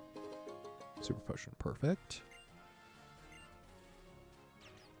 Super Potion. Perfect.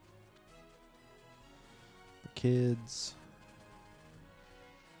 The kids.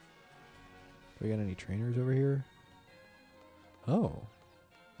 Do we got any trainers over here? Oh.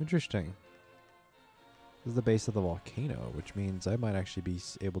 Interesting. This is the base of the volcano, which means I might actually be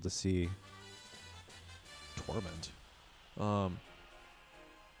able to see Torment.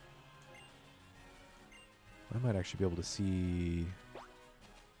 I might actually be able to see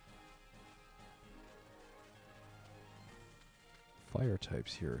fire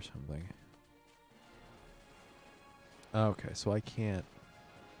types here or something. Okay, so I can't...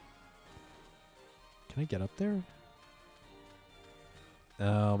 Can I get up there?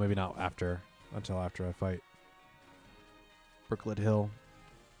 No, maybe not until after I fight Brooklet Hill.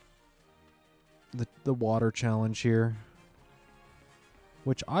 the water challenge here,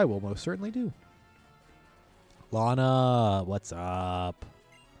 which I will most certainly do. Lana, what's up?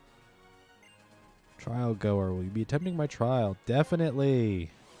 Trial goer, will you be attempting my trial?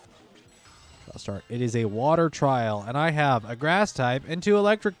 Definitely. I'll start. It is a water trial, and I have a grass type and 2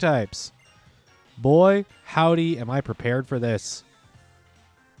 electric types. Boy, howdy, am I prepared for this.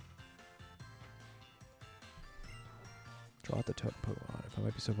 Draw out the totem Pokemon. If I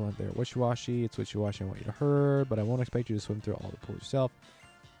might be so blunt there. Wishy-washy, it's wishy-washy. I want you to herd, but I won't expect you to swim through all the pools yourself.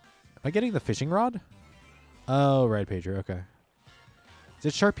 Am I getting the fishing rod? Oh, Red Pager, okay. Is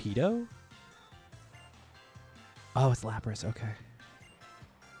it Sharpedo? Oh, it's Lapras, okay.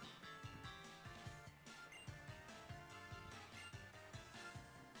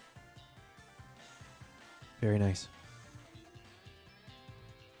 Very nice.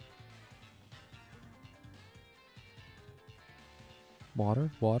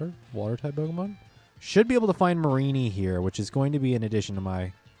 Water type Pokemon. Should be able to find Marini here, which is going to be an addition to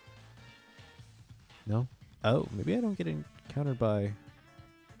my... No? Oh, maybe I don't get encountered by...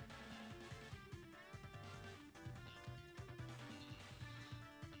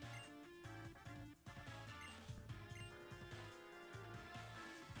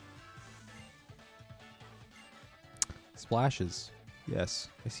 Splashes. Yes,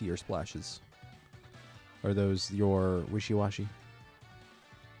 I see your splashes. Are those your wishy-washy?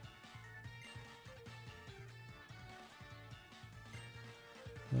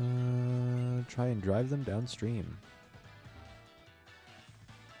 Try and drive them downstream.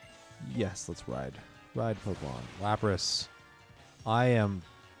 Yes, let's ride. Ride Pokemon. Lapras. I am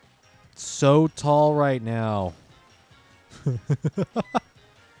so tall right now.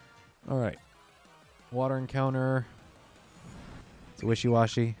 Alright. Water encounter. It's a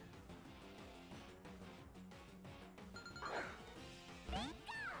wishy-washy.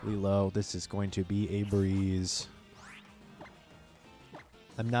 Low. This is going to be a breeze.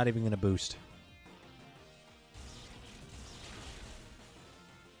 I'm not even going to boost.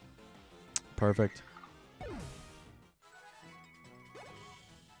 Perfect.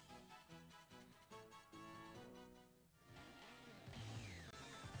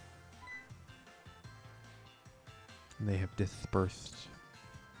 And they have dispersed.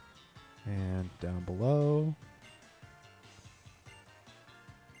 And down below.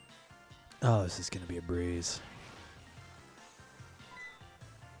 Oh, this is going to be a breeze.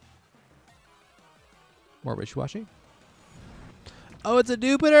 More wishy-washy. Oh, it's a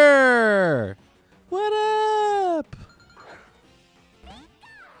Jupiter! What up?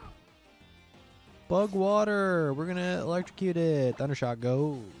 Bug water. We're going to electrocute it. Thundershock,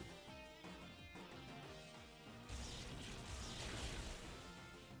 go.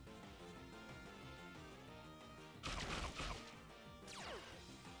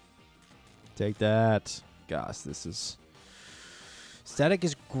 Take that. Gosh, this is... Static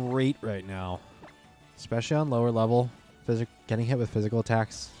is great right now. Especially on lower level. Getting hit with physical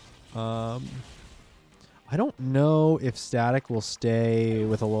attacks. I don't know if Static will stay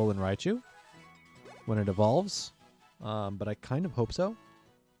with Alolan Raichu when it evolves. But I kind of hope so.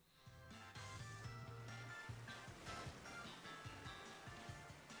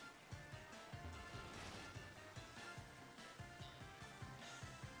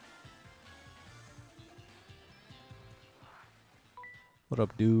 What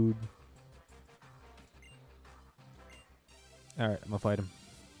up, dude? Alright, I'm gonna fight him.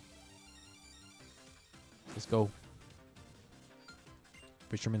 Let's go.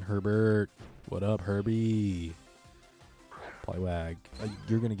 Fisherman Herbert. What up, Herbie? Poliwag.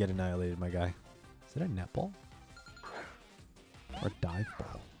 You're gonna get annihilated, my guy. Is that a netball? Or a dive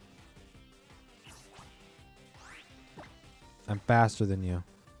ball? I'm faster than you.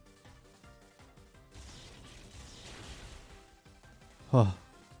 Huh.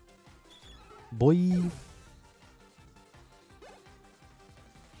 Boy.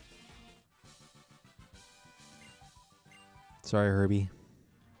 Sorry, Herbie.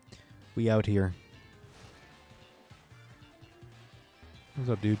 We out here. What's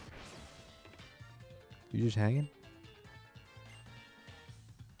up, dude? You just hanging?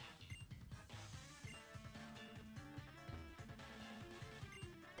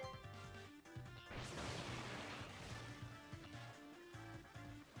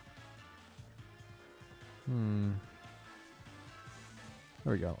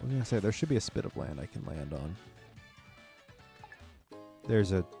 There we go. I was gonna say there should be a spit of land I can land on.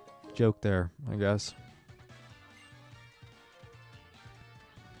 There's a joke there, I guess.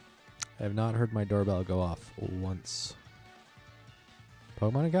 I have not heard my doorbell go off once.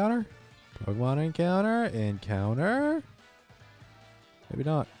 Pokemon encounter? Pokemon encounter? Encounter? Maybe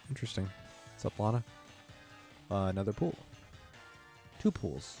not. Interesting. What's up, Lana? Another pool. 2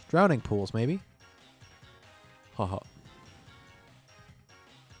 pools. Drowning pools, maybe? Haha.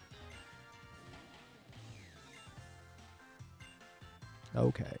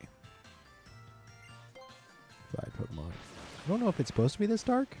 Okay. Ride Pokemon. I don't know if it's supposed to be this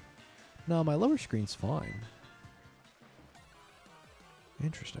dark. No, my lower screen's fine.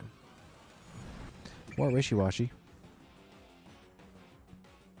 Interesting. More wishy-washy.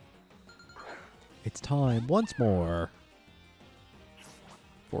 It's time once more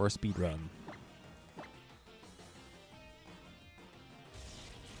for a speed run.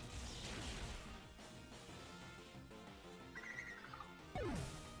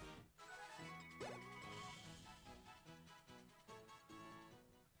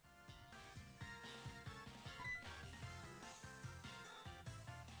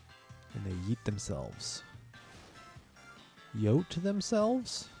 And they yeet themselves. Yote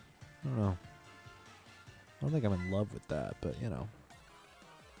themselves? I don't know. I don't think I'm in love with that, but you know.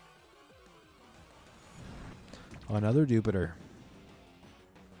 Another Jupiter.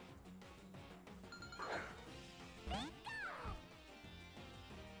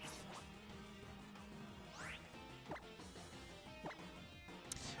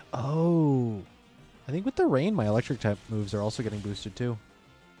 Oh. I think with the rain, my electric type moves are also getting boosted too.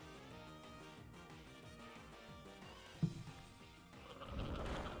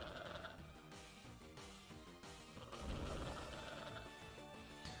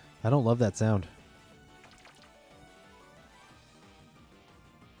 I don't love that sound.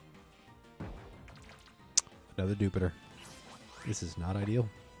 Another Jupiter. This is not ideal.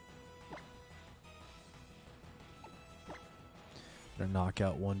 Gonna knock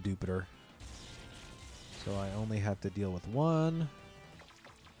out one Jupiter. So I only have to deal with one.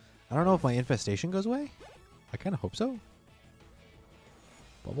 I don't know if my infestation goes away. I kind of hope so.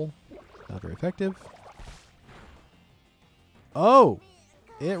 Bubble. Not very effective. Oh!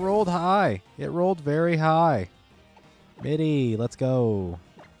 It rolled high. It rolled very high. Midi, let's go.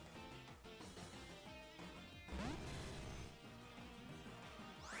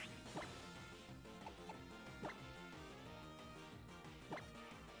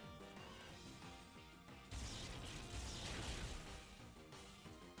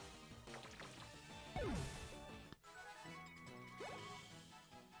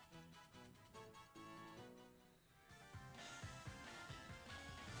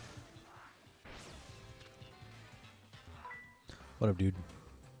 What up, dude?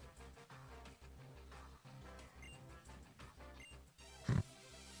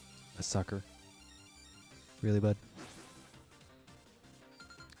 A sucker. Really, bud?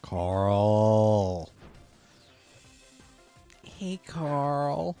 Carl. Hey,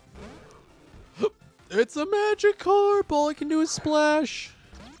 Carl. It's a magic carp. All I can do is splash.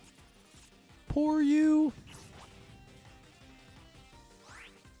 Poor you.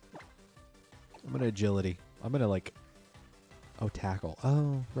 I'm gonna agility. I'm gonna like... Oh, tackle.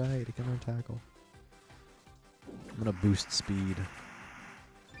 Oh, right. I can learn tackle. I'm going to boost speed.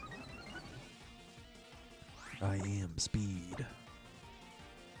 I am speed.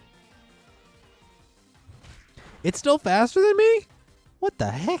 It's still faster than me? What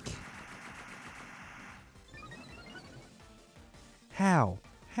the heck? How?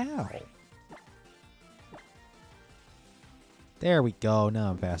 How? There we go.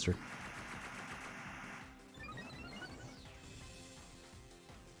 Now I'm faster.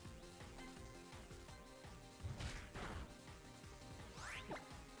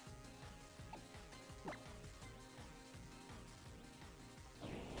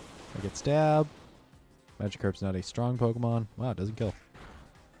 I get stab. Magikarp's not a strong Pokemon. Wow, it doesn't kill.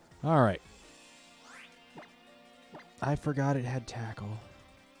 Alright. I forgot it had tackle.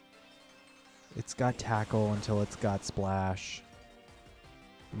 It's got tackle until it's got splash.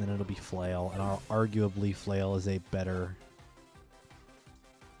 And then it'll be flail. And arguably flail is a better...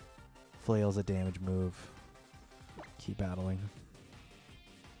 Flail's a damage move. Keep battling.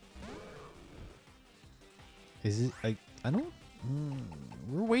 Is it... I don't...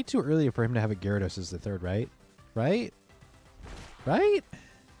 we're way too early for him to have a Gyarados as the third, right? Right? Right?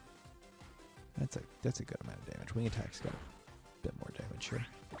 That's a good amount of damage. Wing attack's got a bit more damage here.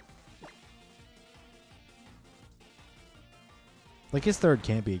 Like his third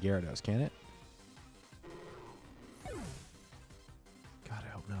can't be a Gyarados, can it? God, I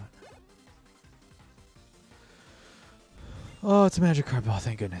hope not. Oh, it's a Magikarp. Oh,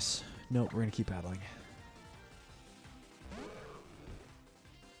 thank goodness. Nope, we're gonna keep battling.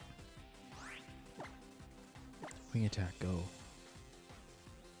 Wing attack, go.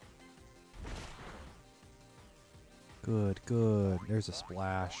 Good, good. There's a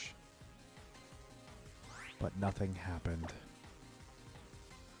splash. But nothing happened.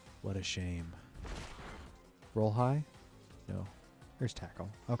 What a shame. Roll high? No. Here's tackle.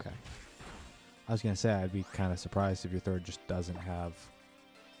 Okay. I was going to say, I'd be kind of surprised if your third just doesn't have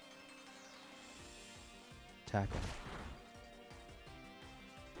tackle.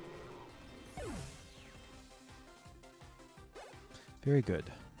 Very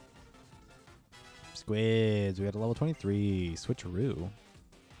good. Squids. We got a level 23. Switcheroo.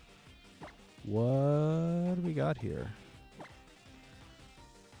 What do we got here?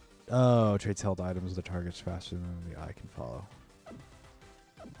 Oh, traits held items with the targets faster than the eye can follow.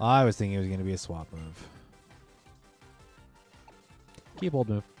 I was thinking it was going to be a swap move. Keep hold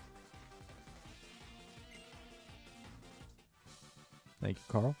move. Thank you,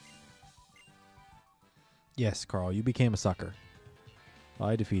 Carl. Yes, Carl, you became a sucker.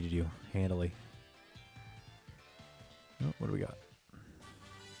 I defeated you handily. Oh, what do we got?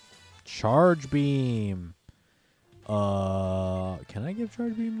 Charge beam. Can I give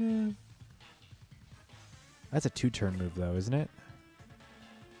charge beam now? That's a 2-turn move though, isn't it?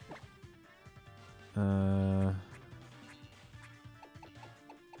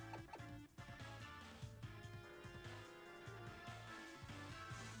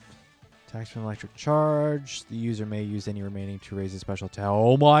 Attacks from electric charge. The user may use any remaining to raise a special attack.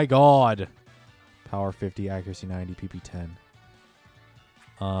 Oh my god! Power 50, accuracy 90, PP 10.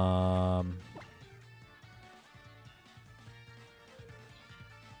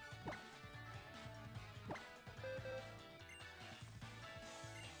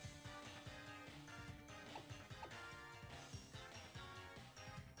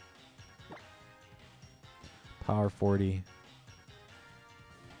 Power 40.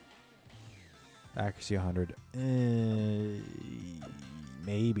 Accuracy 100.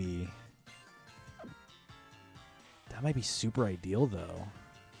 Maybe. That might be super ideal, though.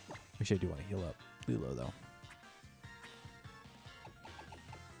 Actually, I do want to heal up Lulo, though.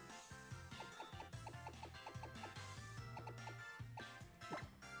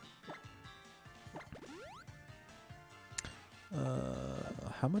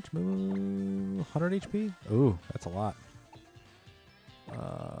 How much move? 100 HP? Ooh, that's a lot.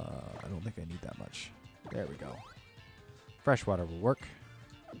 I don't think I need that much. There we go. Freshwater will work.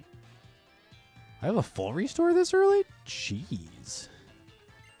 I have a full restore this early? Jeez.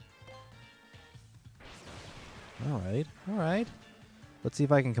 Alright, alright. Let's see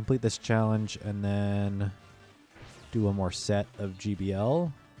if I can complete this challenge and then do one more set of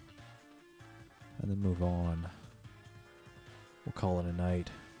GBL. And then move on. We'll call it a night.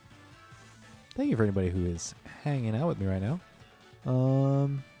 Thank you for anybody who is hanging out with me right now.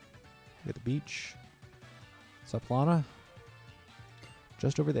 At the beach. What's up, Lana?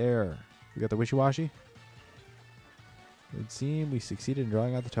 Just over there. We got the Wishy-Washy. It would seem we succeeded in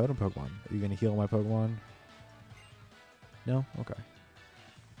drawing out the totem Pokemon. Are you going to heal my Pokemon? No? Okay.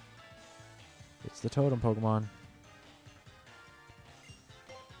 It's the totem Pokemon.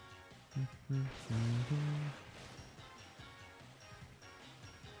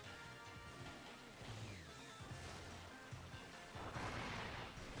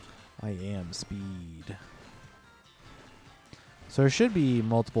 I am speed. So there should be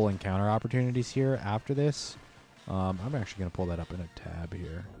multiple encounter opportunities here after this. I'm actually going to pull that up in a tab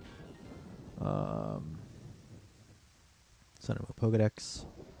here. Send him a Pokedex.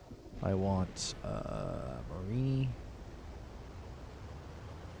 I want Marini.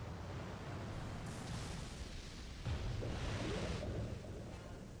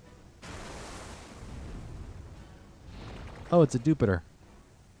 Oh, it's a Jupiter.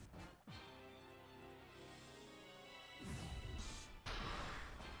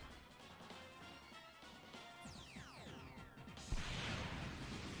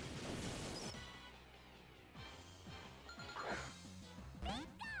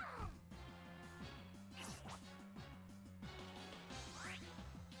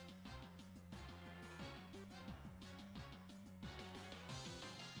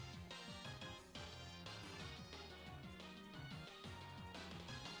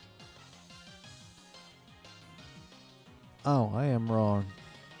 Oh, I am wrong.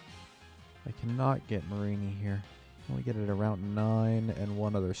 I cannot get Marini here. I only get it around 9 and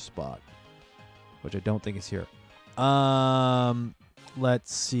one other spot, which I don't think is here.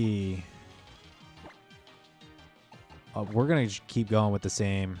 Let's see. We're gonna just keep going with the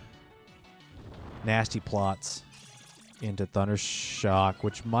same nasty plots into Thundershock,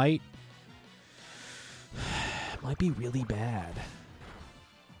 which might be really bad.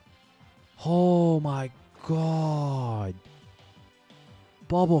 Oh my god.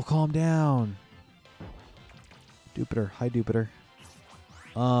 Bubble, calm down. Jupiter, hi Jupiter.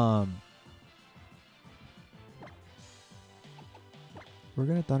 We're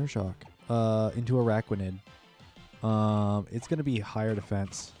going to Thundershock into Araquanid. It's going to be higher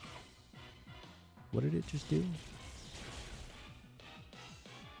defense. What did it just do?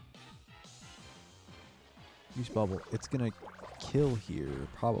 Use Bubble. It's going to kill here,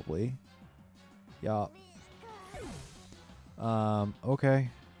 probably. Yeah. Okay.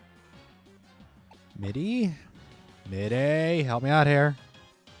 Midi? Midi, help me out here.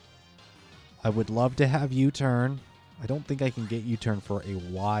 I would love to have U-turn. I don't think I can get U-turn for a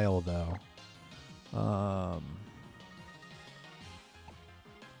while, though.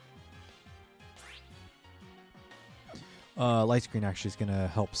 Light Screen actually is going to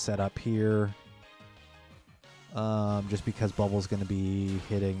help set up here. Just because Bubble's going to be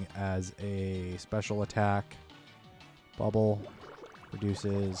hitting as a special attack. Bubble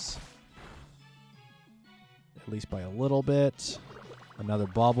reduces at least by a little bit. Another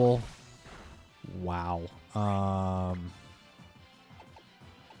Bubble. Wow.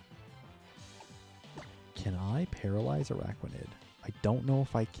 Can I paralyze Araquanid? I don't know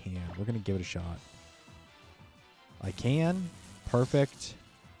if I can. We're going to give it a shot. I can. Perfect.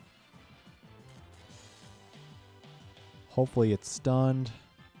 Hopefully it's stunned.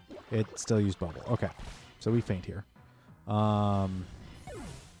 It still used Bubble. Okay. So we faint here.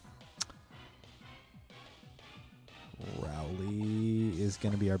 Rowley is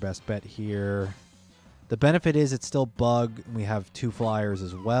going to be our best bet here. The benefit is it's still Bug, and we have 2 flyers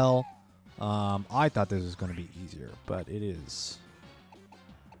as well. I thought this was going to be easier, but it is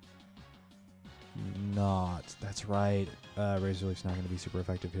not. That's right. Razor Leaf's not going to be super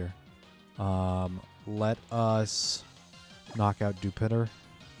effective here. Let us knock out Dupiter.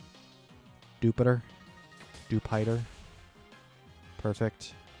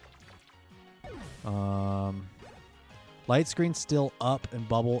 Perfect. Light Screen's still up, and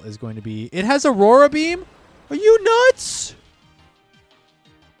Bubble is going to be... It has Aurora Beam? Are you nuts?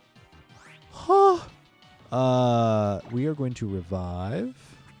 Huh. We are going to revive.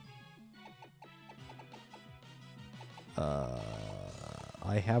 I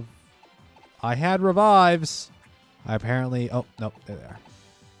had revives. I apparently... Oh, no. There they are.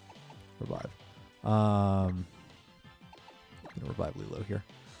 Revive. I'm going to revive Lilo here.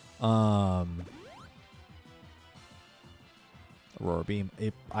 Aurora Beam.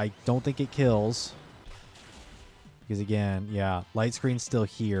 I don't think it kills. Because again, yeah, Light Screen's still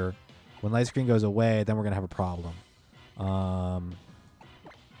here. When Light Screen goes away, then we're going to have a problem. And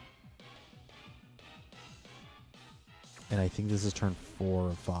I think this is turn 4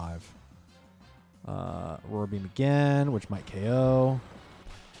 or 5. Aurora Beam again, which might KO.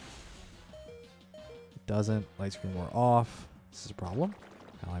 It doesn't. Light Screen wore off. This is a problem.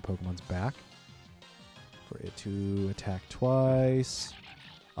 Ally Pokemon's back. For it to attack twice.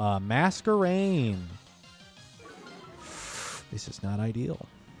 Masquerain. This is not ideal.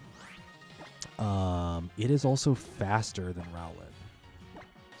 It is also faster than Rowlet.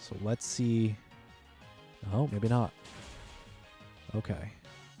 So let's see. Oh, maybe not. Okay.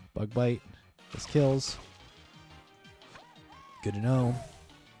 Bug Bite. This kills. Good to know.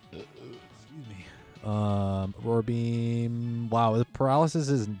 Excuse me. Aurora Beam. Wow, the paralysis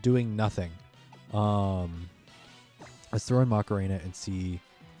is doing nothing. Let's throw in Macarena and see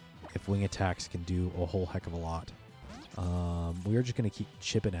if wing attacks can do a whole heck of a lot. We are just going to keep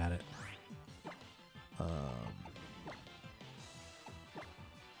chipping at it.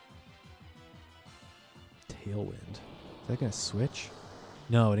 Tailwind. Is that going to switch?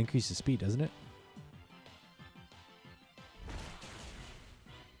 No, it increases speed, doesn't it?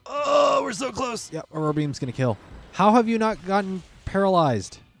 Oh, we're so close. Yep, Aurora Beam's going to kill. How have you not gotten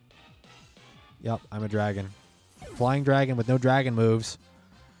paralyzed? Yep, I'm a dragon. Flying dragon with no dragon moves.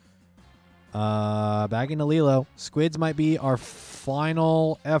 Back into Lilo. Squids might be our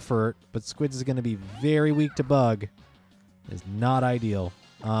final effort, but Squids is going to be very weak to Bug. It's not ideal.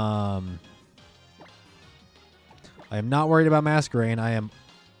 I am not worried about Masquerain. I am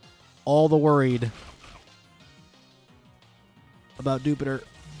all the worried about Jupiter.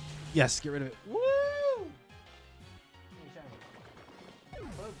 Yes, get rid of it. Woo!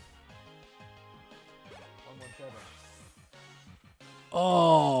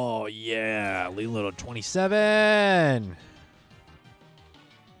 Oh, yeah. Lilo to 27.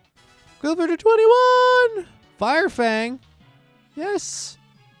 Quiver to 21. Fire Fang. Yes.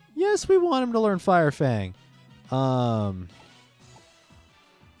 Yes, we want him to learn Fire Fang.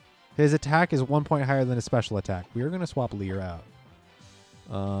 His attack is 1 point higher than his special attack. We are going to swap Leer out.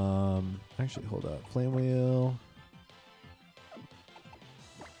 Actually, hold up. Flame Wheel.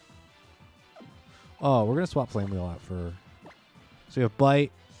 Oh, we're going to swap Flame Wheel out for... So we have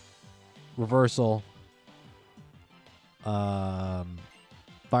Bite, Reversal,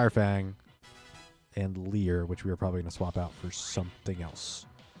 Firefang, and Leer, which we are probably going to swap out for something else.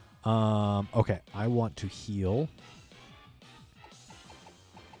 Okay, I want to heal.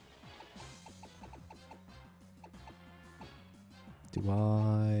 Do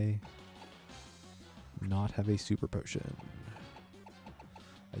I not have a super potion?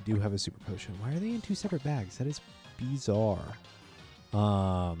 I do have a super potion. Why are they in 2 separate bags? That is bizarre.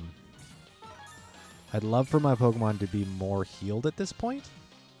 I'd love for my Pokemon to be more healed at this point.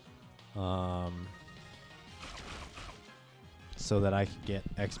 So that I can get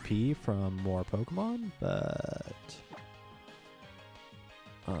XP from more Pokemon, but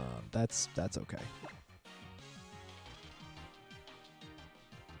that's okay.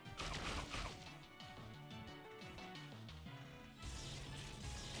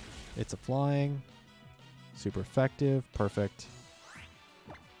 It's a flying, super effective, perfect.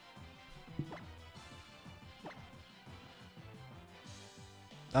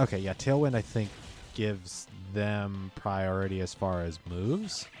 Okay, yeah, Tailwind I think gives them priority as far as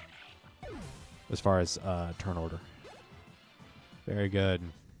moves, as far as turn order. Very good.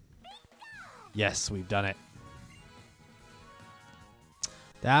 Yes, we've done it.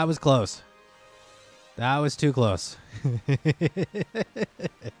 That was close. That was too close.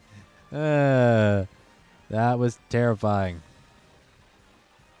 That was terrifying.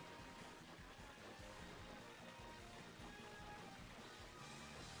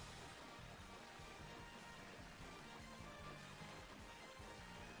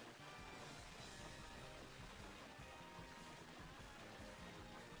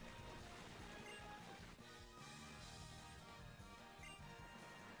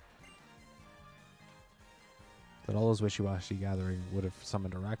 But all those wishy-washy gathering would have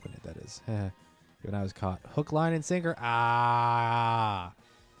summoned a Araquanid, that is. When I was caught. Hook, line, and sinker. Ah!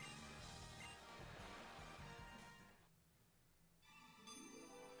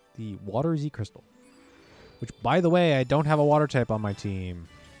 The Water Z Crystal. Which, by the way, I don't have a water type on my team.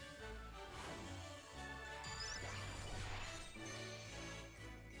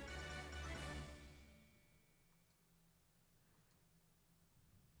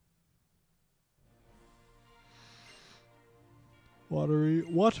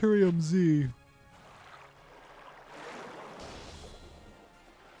 Waterium Z.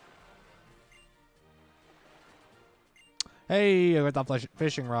 Hey, I got the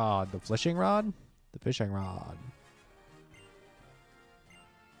fishing rod. The fishing rod? The fishing rod.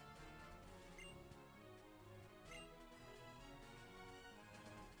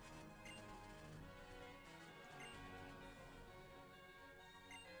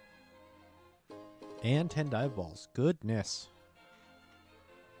 And 10 dive balls. Goodness.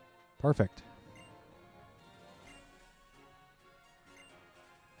 Perfect.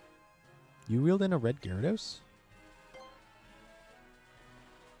 You reeled in a red Gyarados?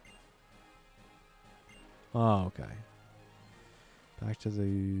 Oh, okay. Back to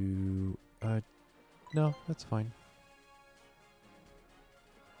the... no, that's fine.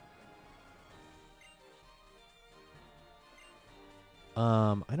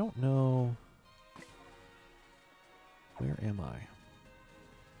 I don't know... Where am I?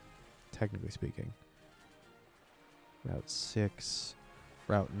 Technically speaking. Route 6.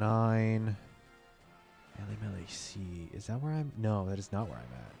 Route 9. Melee C. Is that where I'm... No, that is not where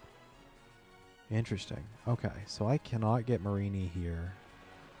I'm at. Interesting. Okay, so I cannot get Marini here.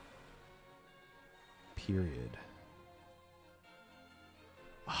 Period.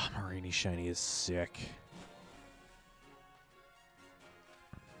 Oh, Marini Shiny is sick.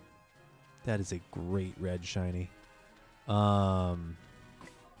 That is a great red shiny. I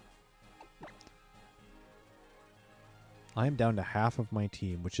am down to half of my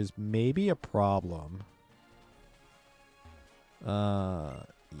team, which is maybe a problem. Yeah,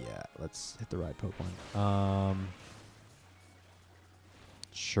 let's hit the right Pokemon.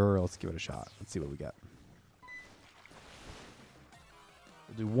 Sure, let's give it a shot. Let's see what we get.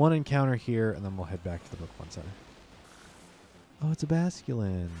 We'll do one encounter here, and then we'll head back to the Pokemon Center. Oh, it's a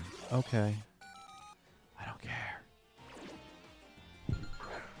Basculin. Okay. I don't care.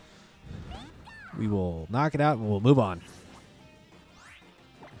 We will knock it out, and we'll move on.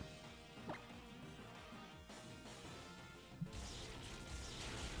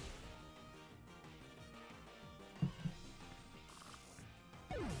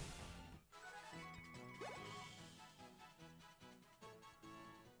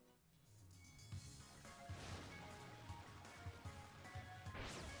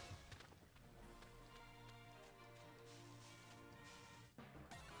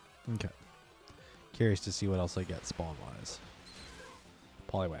 Okay. Curious to see what else I get spawn-wise.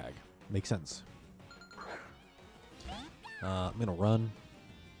 Poliwag. Makes sense. I'm going to run.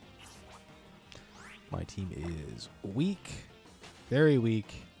 My team is weak. Very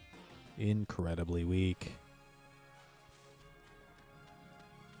weak. Incredibly weak.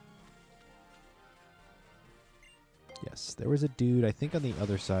 Yes, there was a dude, I think, on the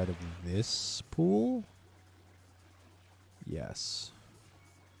other side of this pool. Yes.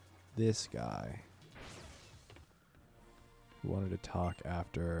 This guy. Who wanted to talk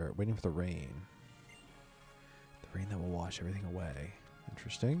after waiting for the rain. The rain that will wash everything away.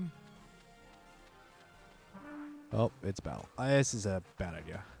 Interesting. Oh, it's battle. This is a bad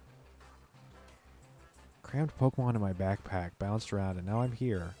idea. Crammed Pokemon in my backpack, bounced around, and now I'm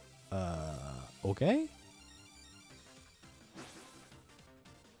here. Okay?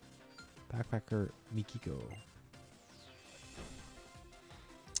 Backpacker Mikiko.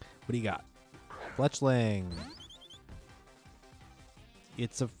 What do you got? Fletchling.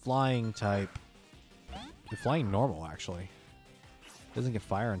 It's a flying type. You're flying normal, actually. Doesn't get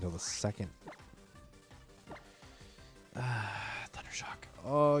fire until the second. Thundershock.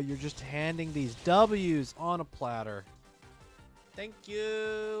 Oh, you're just handing these W's on a platter. Thank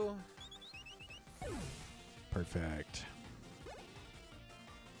you. Perfect.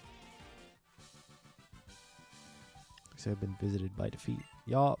 Looks like I've been visited by defeat.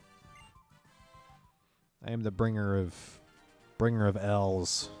 Yup. I am the bringer of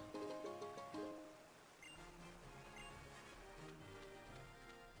L's.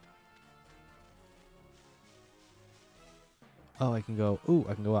 Oh, I can go. Ooh,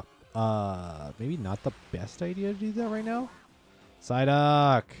 I can go up. Maybe not the best idea to do that right now.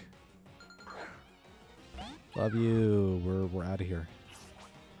 Psyduck. Love you. We're out of here.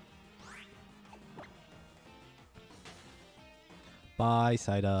 Bye,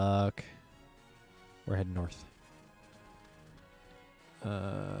 Psyduck. We're heading north.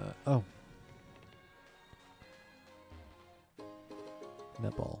 Oh.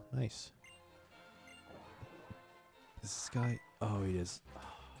 Netball. Nice. Is this guy? Oh, he is.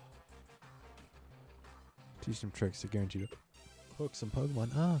 Teach some tricks to guarantee to hook some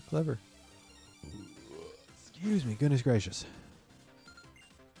Pokemon. Ah, clever. Excuse me. Goodness gracious.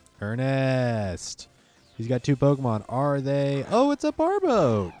 Ernest. He's got 2 Pokemon. Are they? Oh, it's a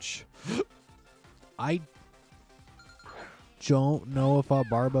Barboach. I don't know if a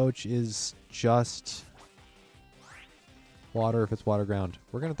Barboach is just water, if it's water ground.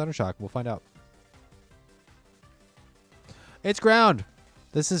 We're going to Thundershock. We'll find out. It's ground.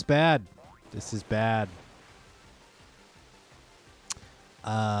 This is bad. This is bad.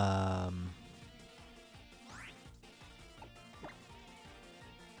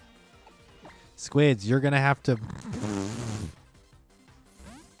 Squids, you're going to have to...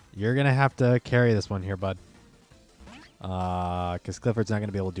 You're going to have to carry this one here, bud. Because Clifford's not going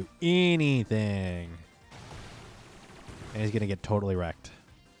to be able to do anything. And he's going to get totally wrecked.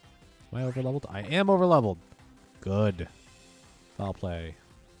 Am I overleveled? I am overleveled. Good. Foul play.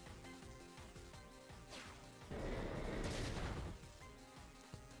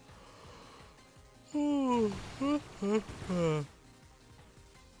 It's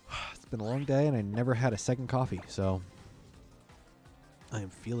been a long day and I never had a second coffee, so I am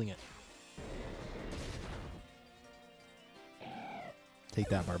feeling it. Take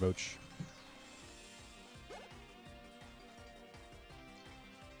that, Barboach.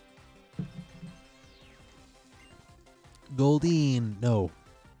 Goldeen. No.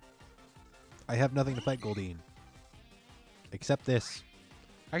 I have nothing to fight Goldeen. Except this.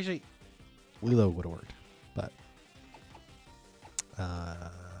 Actually, Lilo would have worked. But.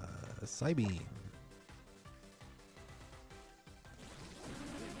 Psybeam.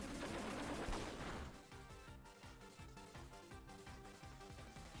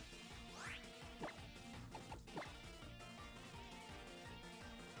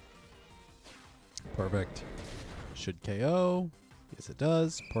 Perfect. Should KO. Yes, it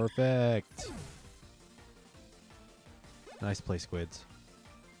does. Perfect. Nice play, Squids.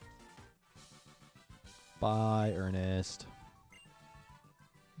 Bye, Ernest.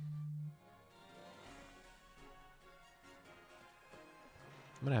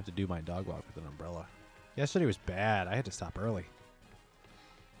 I'm going to have to do my dog walk with an umbrella. Yesterday was bad. I had to stop early.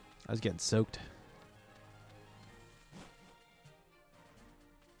 I was getting soaked.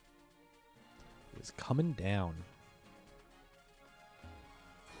 It was coming down.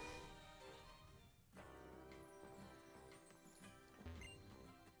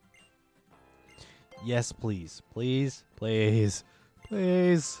 Yes, please. Please. Please.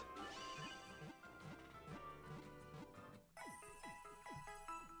 Please.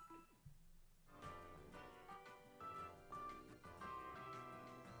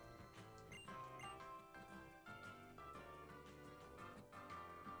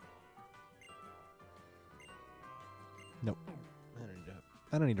 Nope.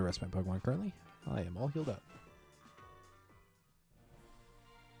 I don't need to rest my Pokemon currently. I am all healed up.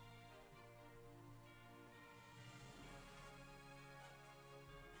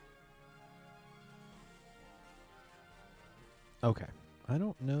 Okay. I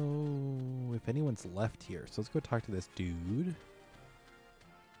don't know if anyone's left here, so let's go talk to this dude.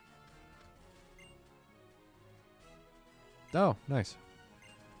 Oh, nice.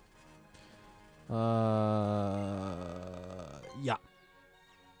 Yeah.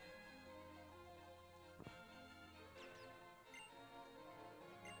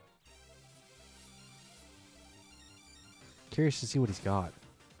 Curious to see what he's got.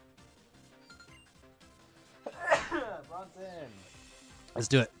 Let's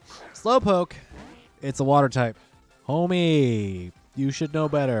do it. Slowpoke. It's a water type. Homie, you should know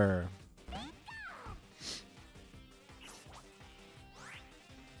better.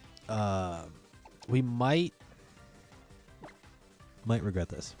 We might regret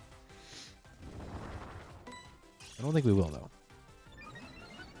this. I don't think we will, though.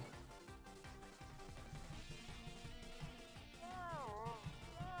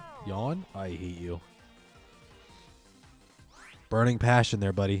 Yawn? I hate you. Burning passion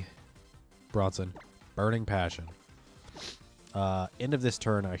there, buddy. Bronson. Burning passion. End of this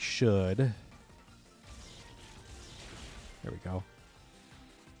turn, I should. There we go.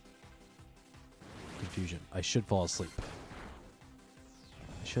 Confusion. I should fall asleep.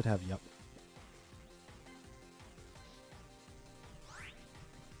 I should have, yep.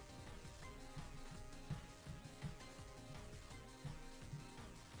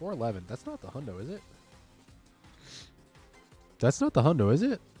 $4.11. That's not the hundo, is it? That's not the hundo, is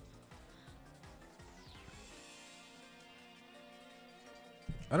it?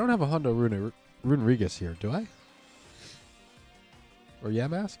 I don't have a hundo Runerigus here, do I? Or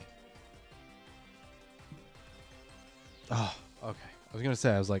Yamask? Oh, okay. I was gonna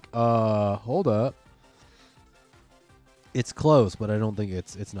say, I was like, hold up. It's close, but I don't think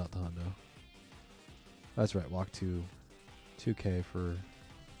it's not the hundo. That's right. Walk 2K for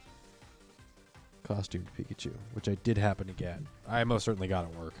costumed Pikachu, which I did happen to get. I most certainly got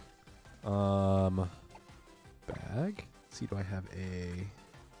at work. Bag. Let's see, do I have a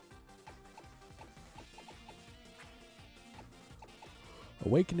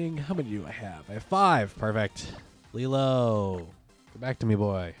Awakening? How many do I have? I have 5. Perfect. Lilo, get back to me,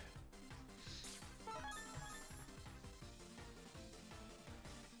 boy.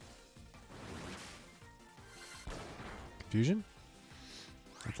 Confusion?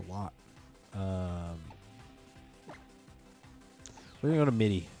 That's a lot. We're gonna go to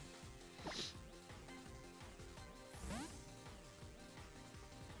MIDI.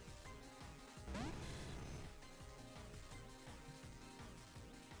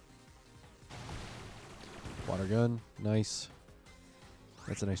 Water gun, nice.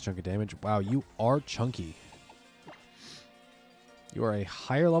 That's a nice chunk of damage. Wow, you are chunky. You are a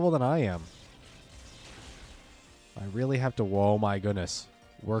higher level than I am. I really have to, whoa my goodness,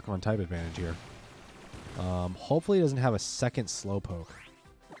 work on type advantage here. Hopefully it doesn't have a second Slowpoke.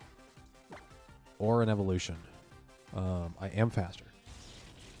 Or an evolution. I am faster.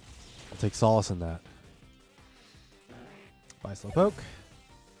 I'll take solace in that. Bye, Slowpoke.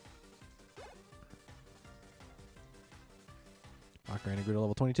 Ocarina grew to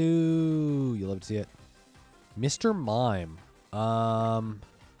level 22. You love to see it. Mr. Mime.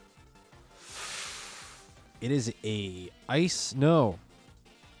 It is a ice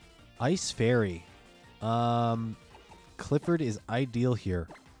fairy. Clifford is ideal here.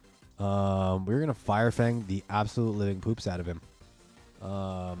 We're gonna Fire Fang the absolute living poops out of him.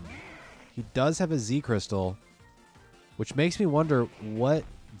 He does have a Z crystal, which makes me wonder what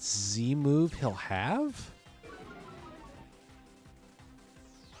Z move he'll have.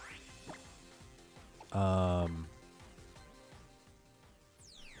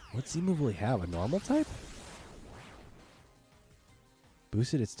 What Z move will he have? A normal type?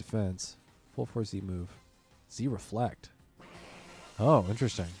 Boosted its defense. Full force Z move. Z reflect. Oh,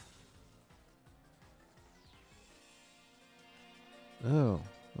 interesting. Oh,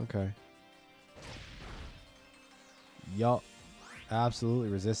 okay. Yup. Absolutely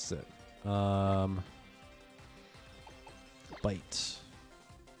resists it. Bite.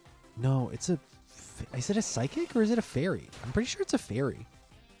 No, it's a... Is it a psychic or is it a fairy? I'm pretty sure it's a fairy.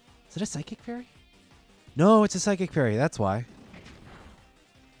 Is it a psychic fairy? No, it's a psychic fairy. That's why.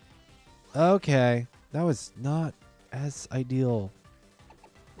 Okay. That was not as ideal.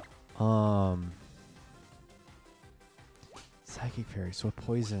 Psychic fairy. So a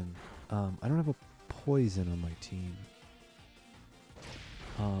poison. I don't have a poison on my team.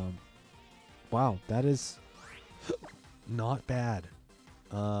 Wow. That is... Not bad.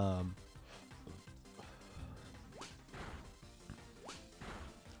 Oh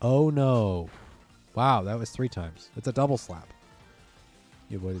no. Wow, that was 3 times. It's a double slap.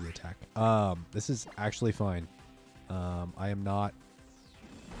 You avoided the attack. This is actually fine. I am not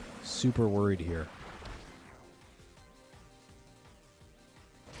super worried here.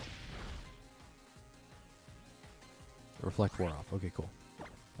 Reflect wore off. Okay, cool.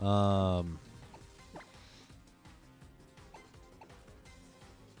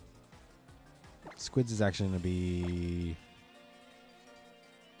 Squids is actually going to be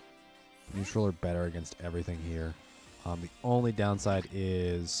neutral or better against everything here. The only downside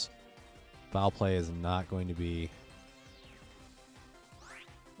is foul play is not going to be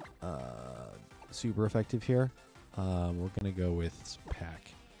super effective here. We're going to go with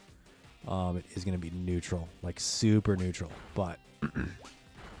Pack. It is going to be neutral, like super neutral, but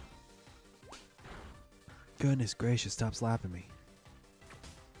goodness gracious, stop slapping me.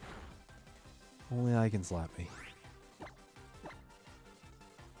 Only I can slap me.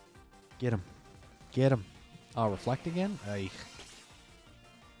 Get him. Get him. Oh, reflect again? Aye.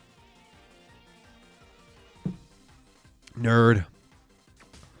 Nerd.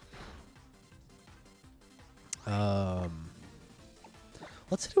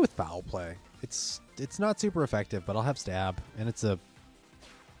 Let's hit it with foul play. It's not super effective, but I'll have stab, and it's a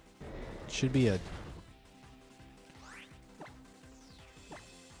should be a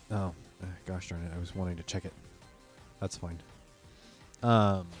oh gosh darn it! I was wanting to check it. That's fine.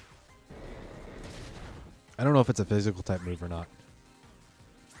 I don't know if it's a physical type move or not.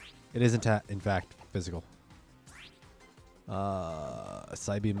 It is in fact physical.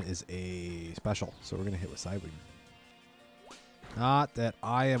 Psybeam is a special, so we're gonna hit with Psybeam. Not that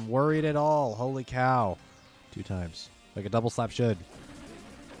I am worried at all. Holy cow. 2 times. Like a double slap should.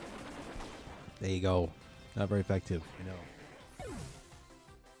 There you go. Not very effective, I know.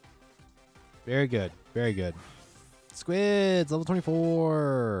 Very good. Very good. Squids, level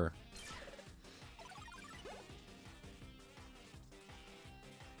 24.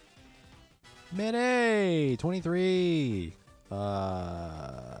 Mid-A, 23.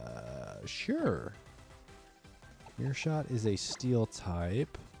 Sure. Mirror Shot is a steel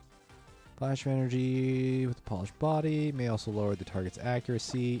type. Flash of energy with a polished body. May also lower the target's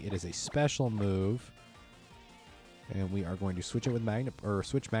accuracy. It is a special move. And we are going to switch it with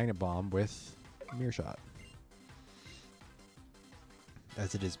switch Magnet Bomb with Mirror Shot.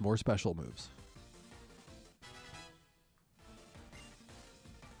 As it is more special moves.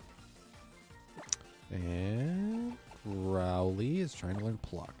 And Rowley is trying to learn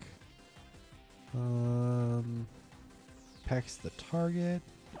Pluck. Peck's the target.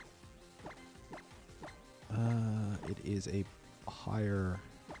 It is a higher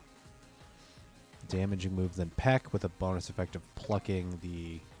damaging move than Peck with a bonus effect of plucking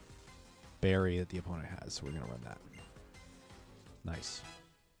the berry that the opponent has. So we're going to run that. Nice.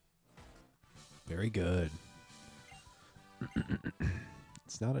 Very good.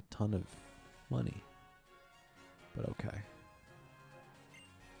 It's not a ton of money, but okay.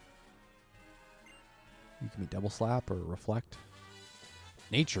 You can be double slap or reflect.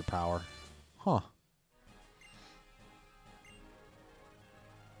 Nature power. Huh.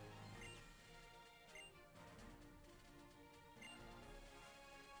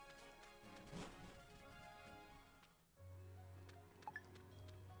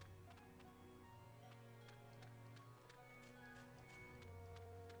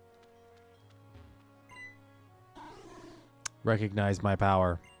 Recognize my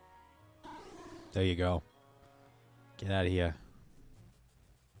power. There you go. Get out of here.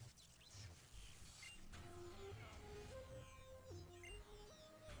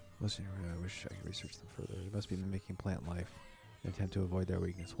 Listen, I wish I could research them further. They must be mimicking plant life and attempt to avoid their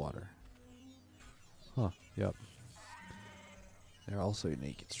weakness, water. Huh, yep. They're also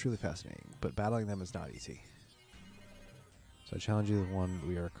unique. It's truly fascinating, but battling them is not easy. So I challenge you the one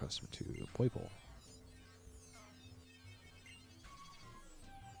we are accustomed to, Poiple.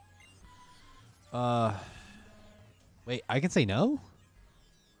 Wait, I can say no?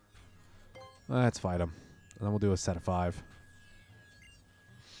 Let's fight him. And then we'll do a set of 5.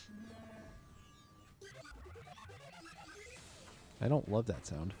 I don't love that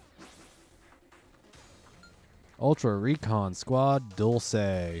sound. Ultra Recon Squad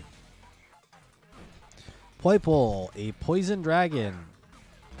Dulce. Poiple, a poison dragon.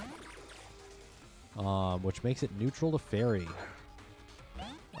 Which makes it neutral to fairy.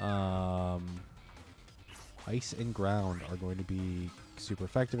 Ice and ground are going to be super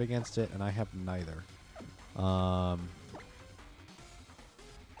effective against it, and I have neither.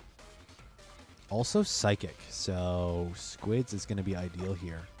 Also Psychic, so Squids is going to be ideal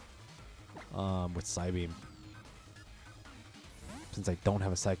here with Psybeam. Since I don't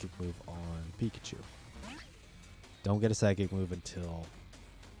have a Psychic move on Pikachu. Don't get a Psychic move until...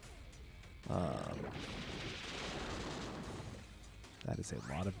 that is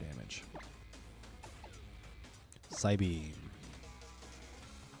a lot of damage. Psybeam.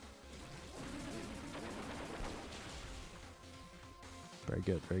 Very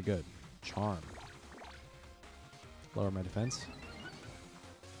good, very good. Charm. Lower my defense.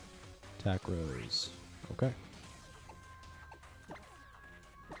 Attack Rose. Okay.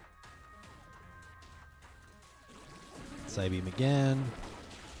 Psybeam again.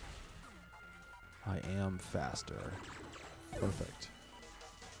 I am faster. Perfect.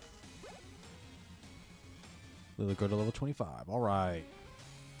 Lily go to level 25. All right.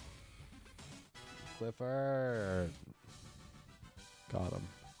 Clifford. Got him.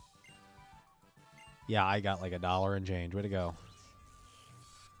 Yeah, I got like $1 and change. Way to go.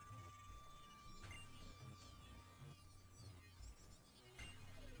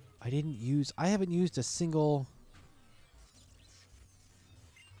 I haven't used a single...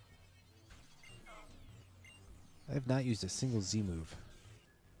 I have not used a single Z move.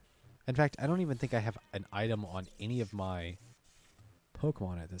 In fact, I don't even think I have an item on any of my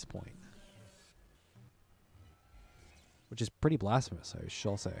Pokemon at this point. Which is pretty blasphemous, I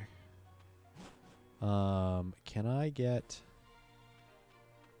shall say. Can I get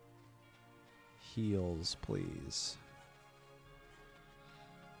heals, please?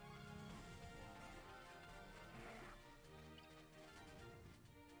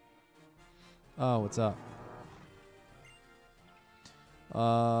 Oh, what's up?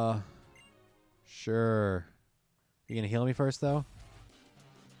 Sure. You gonna heal me first, though?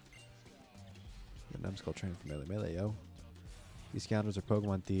 The numbskull training for melee, yo. These scoundrels are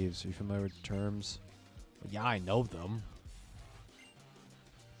Pokemon thieves. Are you familiar with the terms? Well, yeah, I know them.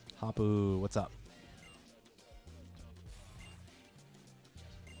 Hapu, what's up?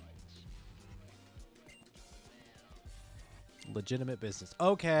 Legitimate business.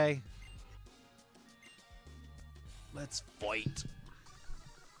 Okay. Let's fight.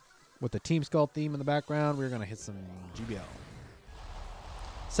 With the Team Skull theme in the background, we're going to hit some GBL.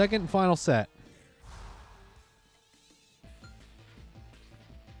 Second and final set.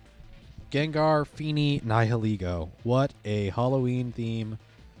 Gengar, Feeny, Nihilego. What a Halloween theme.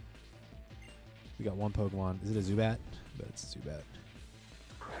 We got one Pokemon. Is it a Zubat? I bet it's a Zubat.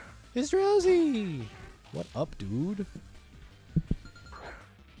 It's Drowsy! What up, dude?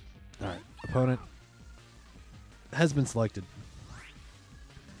 Alright, opponent has been selected.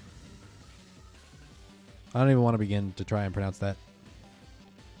 I don't even want to begin to try and pronounce that.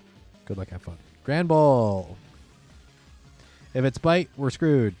 Good luck, have fun. Grand Ball. If it's Bite, we're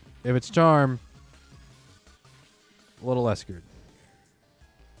screwed. If it's Charm, a little less screwed.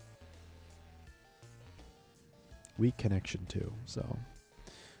 Weak connection too, so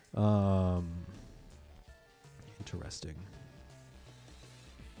interesting.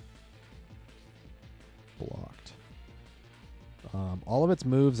 Blocked. All of its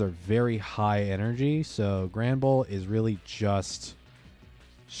moves are very high energy, so Grand Ball is really just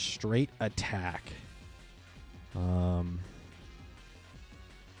straight attack.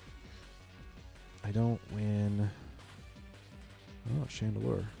 I don't win. Oh,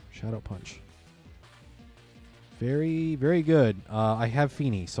 Chandelure. Shadow Punch. Very, very good. I have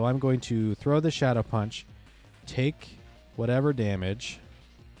Feeny, so I'm going to throw the Shadow Punch, take whatever damage,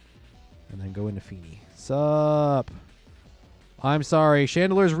 and then go into Feeny. Sup? I'm sorry.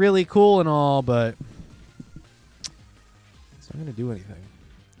 Chandelure's really cool and all, but it's not going to do anything.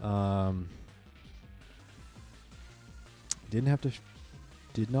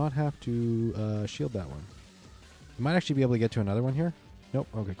 Did not have to shield that one. You might actually be able to get to another one here. Nope.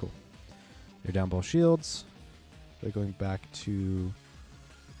 Okay, cool. They're down both shields. They're going back to...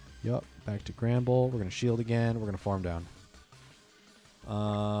 Yup, back to Granbull. We're going to shield again. We're going to farm down.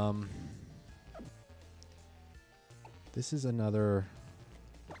 This is another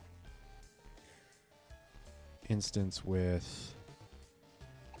instance with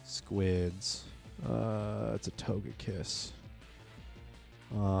Squids. It's a Togekiss.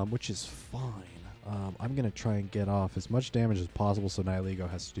 Which is fine. I'm going to try and get off as much damage as possible so Nihilego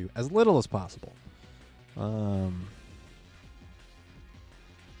has to do as little as possible. Sure.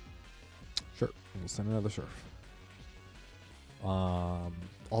 We'll send another Surf.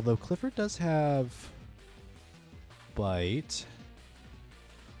 Although Clifford does have Bite.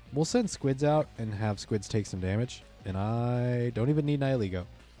 We'll send Squids out and have Squids take some damage. And I don't even need Nihilego.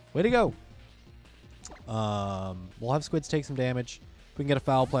 Way to go! We'll have Squids take some damage. If we can get a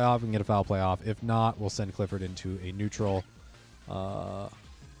foul play off, we can get a foul play off. If not, we'll send Clifford into a neutral. We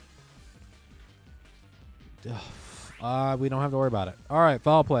don't have to worry about it. All right,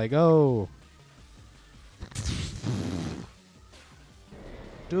 foul play, go.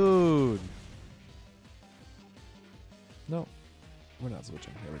 Dude. No, we're not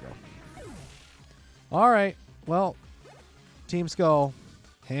switching. Here we go. All right, well, Team Skull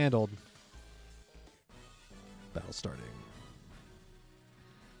handled. Battle starting.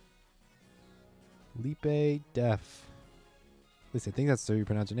 Lipe Def. At least I think that's how you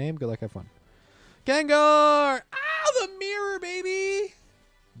pronounce your name. Good luck, have fun. Gengar! Ah, the mirror, baby!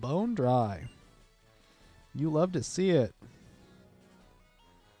 Bone dry. You love to see it.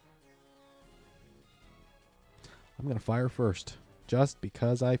 I'm going to fire first, just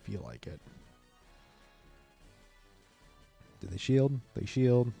because I feel like it. Did they shield? They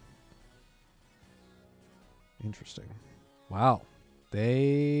shield. Interesting. Wow.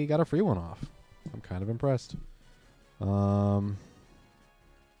 They got a free one off. I'm kind of impressed.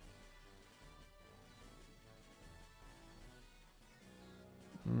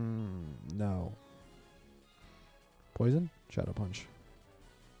 No. Poison? Shadow Punch.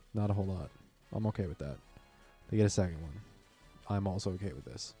 Not a whole lot. I'm okay with that. They get a second one. I'm also okay with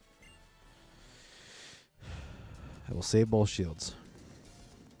this. I will save both shields.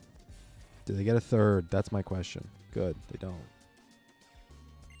 Do they get a third? That's my question. Good. They don't.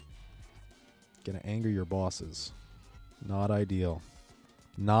 Gonna anger your bosses. Not ideal.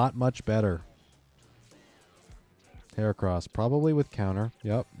 Not much better. Heracross. Probably with counter.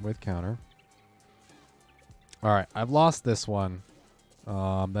 Yep, with counter. Alright, I've lost this one.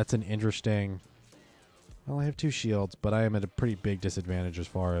 That's an interesting... Well, I have 2 shields, but I am at a pretty big disadvantage as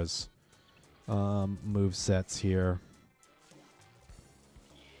far as move sets here.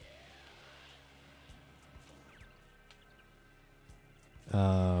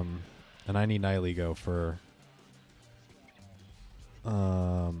 And I need Nihilego for...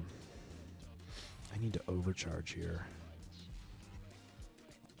 I need to overcharge here.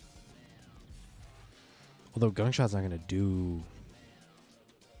 Although Gunshot's not going to do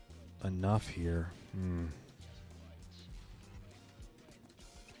enough here. Can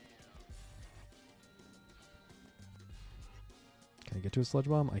I get to a Sludge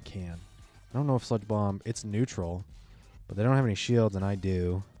Bomb? I can. I don't know if Sludge Bomb... It's neutral, but they don't have any shields, and I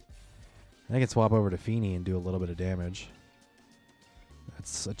do. And I can swap over to Feeny and do a little bit of damage.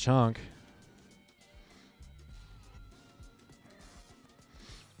 That's a chunk.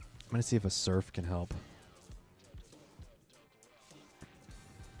 I'm going to see if a Surf can help.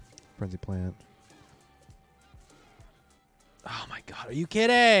 Frenzy Plant. Oh my god, are you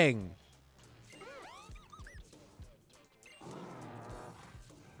kidding?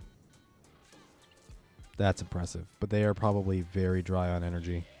 That's impressive. But they are probably very dry on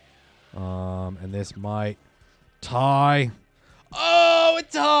energy. And this might tie. Oh,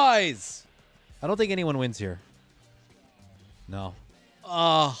 it ties! I don't think anyone wins here. No.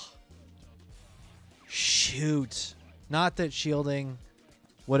 Oh. Shoot. Not that shielding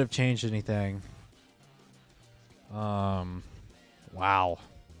would have changed anything. Wow.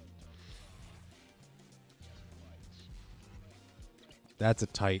 That's a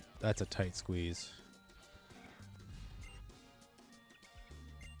tight squeeze.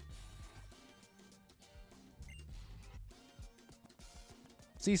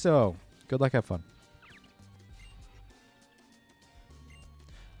 CISO. Good luck, have fun.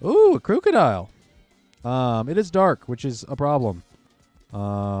 Ooh, a crocodile. It is dark, which is a problem.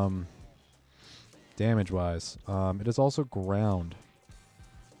 Damage-wise. It is also ground.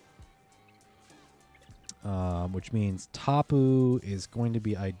 Which means Tapu is going to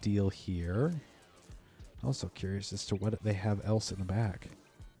be ideal here. Also curious as to what they have else in the back.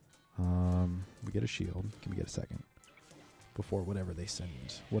 We get a shield. Can we get a second? Before whatever they send,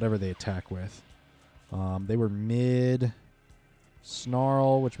 whatever they attack with. They were mid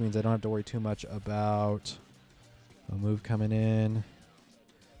Snarl, which means I don't have to worry too much about a move coming in.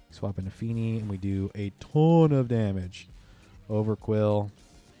 Swap into Feeny, and we do a ton of damage. Overquill.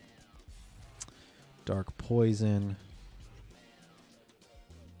 Dark Poison.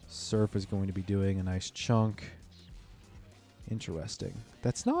 Surf is going to be doing a nice chunk. Interesting.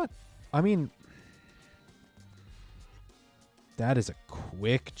 That's not... I mean... That is a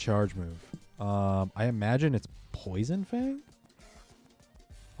quick charge move. I imagine it's Poison Fang?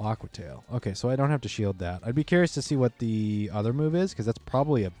 Aqua Tail. Okay, so I don't have to shield that. I'd be curious to see what the other move is, because that's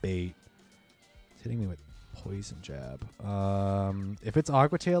probably a bait. It's hitting me with Poison Jab. If it's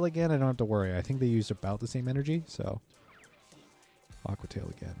Aqua Tail again, I don't have to worry. I think they used about the same energy, so... Aqua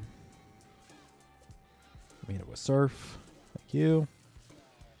Tail again. I mean, it was Surf. Thank you.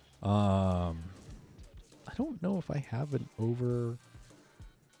 I don't know if I have an over.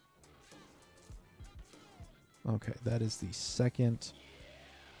 Okay, that is the second.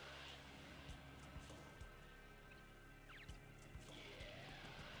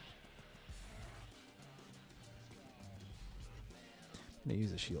 I'm going to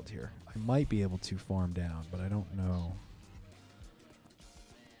use a shield here. I might be able to farm down, but I don't know.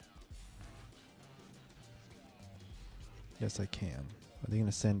 Yes, I can. Are they going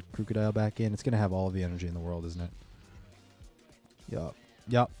to send Crocodile back in? It's going to have all of the energy in the world, isn't it? Yup.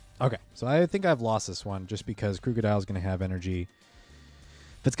 Yup. Okay, so I think I've lost this one just because Crocodile is going to have energy.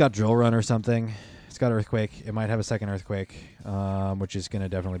 If it's got Drill Run or something, it's got Earthquake. It might have a second Earthquake, which is going to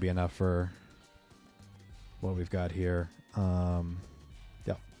definitely be enough for what we've got here.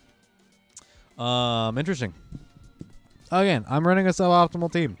 Interesting. Again, I'm running a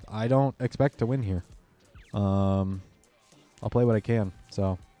suboptimal team. I don't expect to win here. I'll play what I can.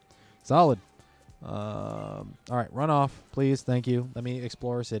 So, solid. All right, run off, please. Thank you. Let me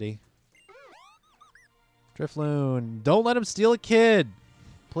explore a city. Drifloon, don't let him steal a kid,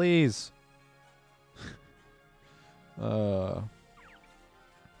 please. Give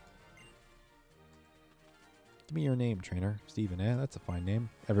me your name, trainer. Steven. That's a fine name.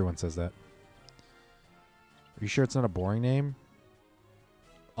 Everyone says that. Are you sure it's not a boring name?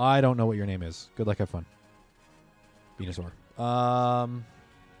 I don't know what your name is. Good luck, have fun. Venusaur.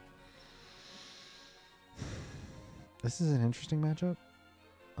 This is an interesting matchup.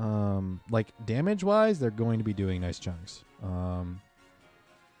 Like, damage-wise, they're going to be doing nice chunks. No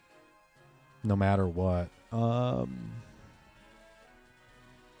matter what.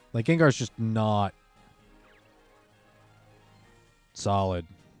 Like, Gengar's just not solid.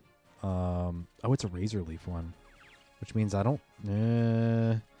 Oh, it's a Razor Leaf one. Which means I don't...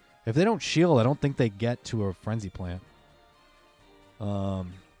 if they don't shield, I don't think they get to a Frenzy Plant.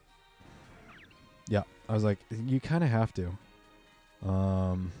 Yeah, I was like, you kind of have to.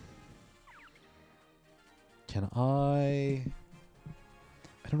 Can I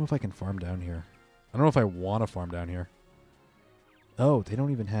don't know if I can farm down here. I don't know if I want to farm down here. Oh, they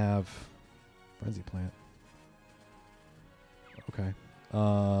don't even have Frenzy Plant. Okay.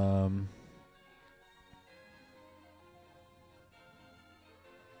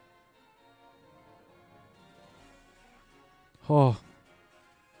 Oh.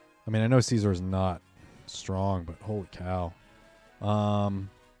 I mean, I know Caesar's not strong, but holy cow.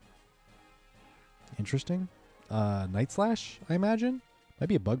 Interesting. Night Slash, I imagine. Might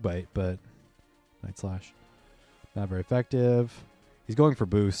be a Bug Bite, but Night Slash. Not very effective. He's going for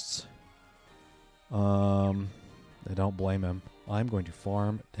boosts. I don't blame him. I'm going to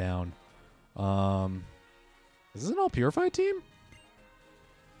farm down. Is this an all Purified team?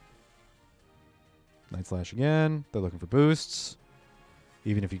 Night Slash again. They're looking for boosts.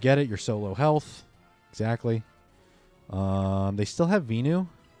 Even if you get it, you're so low health. Exactly. They still have Venu,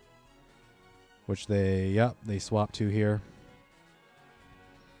 which they swap to here.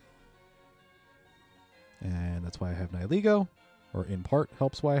 And that's why I have Nihilego, or in part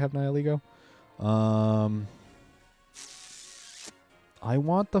helps why I have Nihilego. I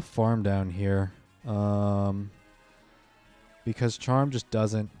want the farm down here. Because Charm just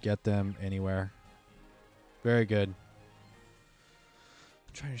doesn't get them anywhere. Very good.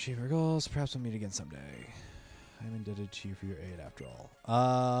 Trying to achieve our goals. Perhaps we'll meet again someday. I'm indebted to you for your aid after all.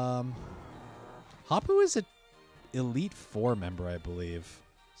 Hapu is an Elite Four member, I believe.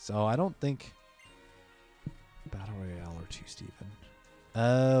 So I don't think... Battle Royale or two, Steven.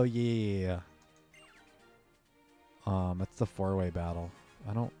 Oh, yeah. That's the four-way battle.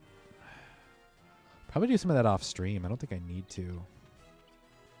 I don't... Probably do some of that off stream. I don't think I need to.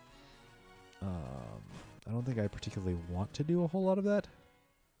 I don't think I particularly want to do a whole lot of that.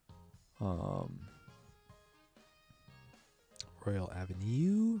 Royal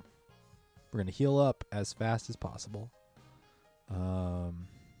Avenue. We're going to heal up as fast as possible.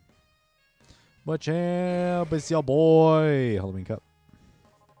 Machamp, it's your boy. Halloween Cup.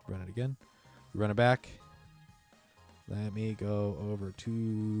 Run it again. We run it back. Let me go over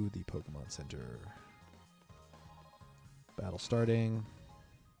to the Pokemon Center. Battle starting.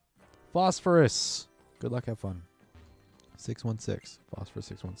 Phosphorus. Good luck, have fun. 616. Phosphorus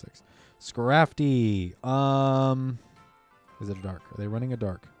 616. Scrafty. Is it a dark? Are they running a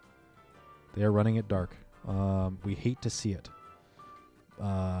dark? They are running it dark. We hate to see it.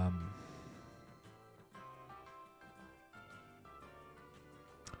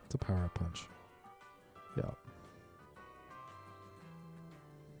 It's a power-up punch. Yeah.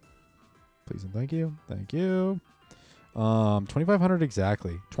 Please and thank you. Thank you. 2,500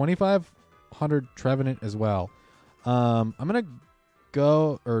 exactly. 2,500 Trevenant as well. I'm gonna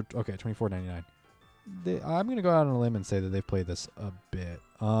go, or okay, 24.99. I'm gonna go out on a limb and say that they've played this a bit.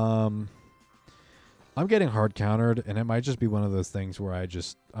 I'm getting hard countered, and it might just be one of those things where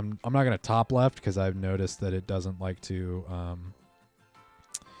I'm not gonna top left because I've noticed that it doesn't like to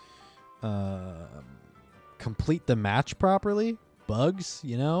complete the match properly. Bugs,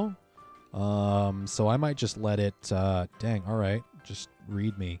 you know. So I might just let it. Dang, all right, just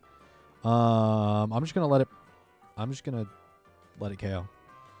read me. I'm just gonna let it KO.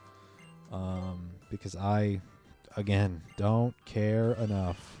 Because I, again, don't care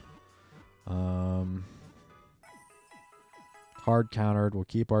enough. Hard countered. We'll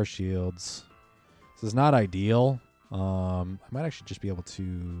keep our shields. This is not ideal. I might actually just be able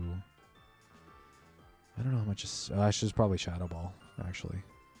to. I don't know how much. I should probably Shadow Ball. Actually,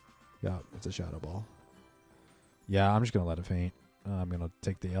 yeah, it's a Shadow Ball. Yeah, I'm just gonna let it faint. I'm gonna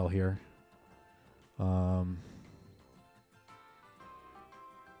take the L here. Nah.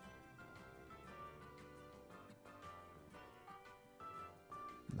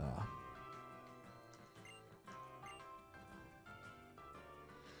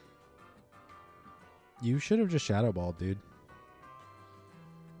 You should have just Shadow Balled, dude.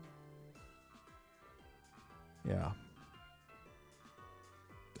 Yeah.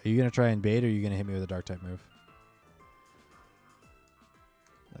 Are you going to try and bait, or are you going to hit me with a Dark type move?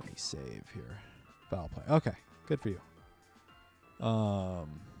 Let me save here. Foul play. Okay. Good for you.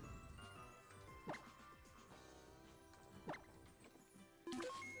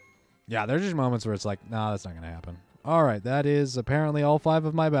 Yeah, there's just moments where it's like, nah, that's not going to happen. All right. That is apparently all 5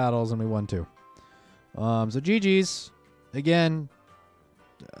 of my battles, and we won 2. So GG's. Again,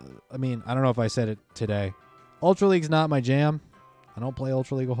 I mean, I don't know if I said it today. Ultra League's not my jam. I don't play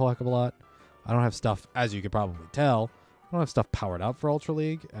Ultra League a whole heck of a lot. I don't have stuff, as you could probably tell, I don't have stuff powered up for Ultra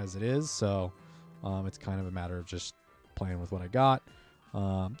League as it is, so it's kind of a matter of just playing with what I got.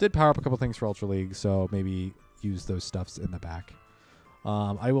 Did power up a couple things for Ultra League, so maybe use those stuffs in the back.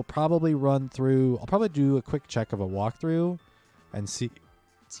 I will probably run through, I'll probably do a quick check of a walkthrough and see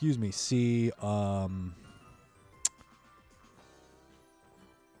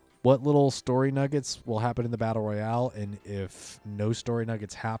what little story nuggets will happen in the Battle Royale, and if no story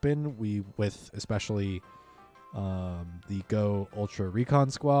nuggets happen, with especially the Go Ultra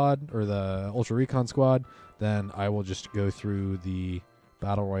Recon Squad, or the Ultra Recon Squad, then I will just go through the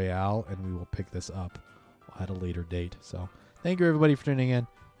Battle Royale, and we will pick this up at a later date. So thank you everybody for tuning in.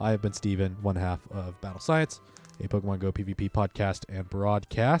 I have been Steven, one half of Battle Science, a Pokemon Go PvP podcast and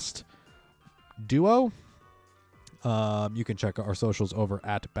broadcast duo. You can check our socials over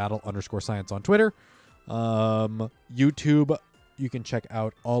at battle_science on Twitter. YouTube, you can check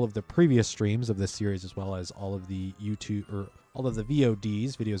out all of the previous streams of this series, as well as all of the all of the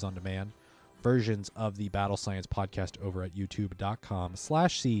VODs, videos on demand, versions of the Battle Science podcast over at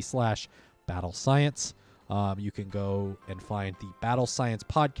youtube.com/c/battlescience. You can go and find the Battle Science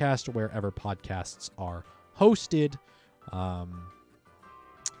podcast wherever podcasts are hosted.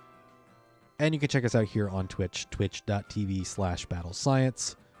 And you can check us out here on Twitch,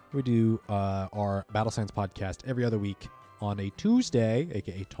 twitch.tv/battlescience. We do our Battle Science podcast every other week on a Tuesday,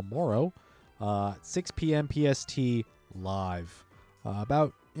 aka tomorrow, 6 p.m. PST live.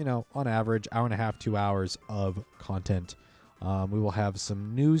 About, on average, hour and a half, 2 hours of content. We will have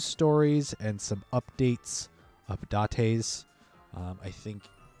some news stories and some updates, updates.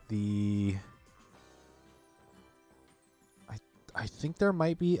 I think there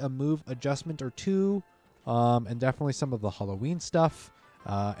might be a move adjustment or two, and definitely some of the Halloween stuff,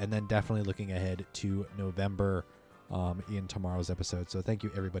 and then definitely looking ahead to November in tomorrow's episode. So thank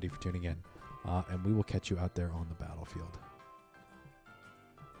you everybody for tuning in, and we will catch you out there on the battlefield.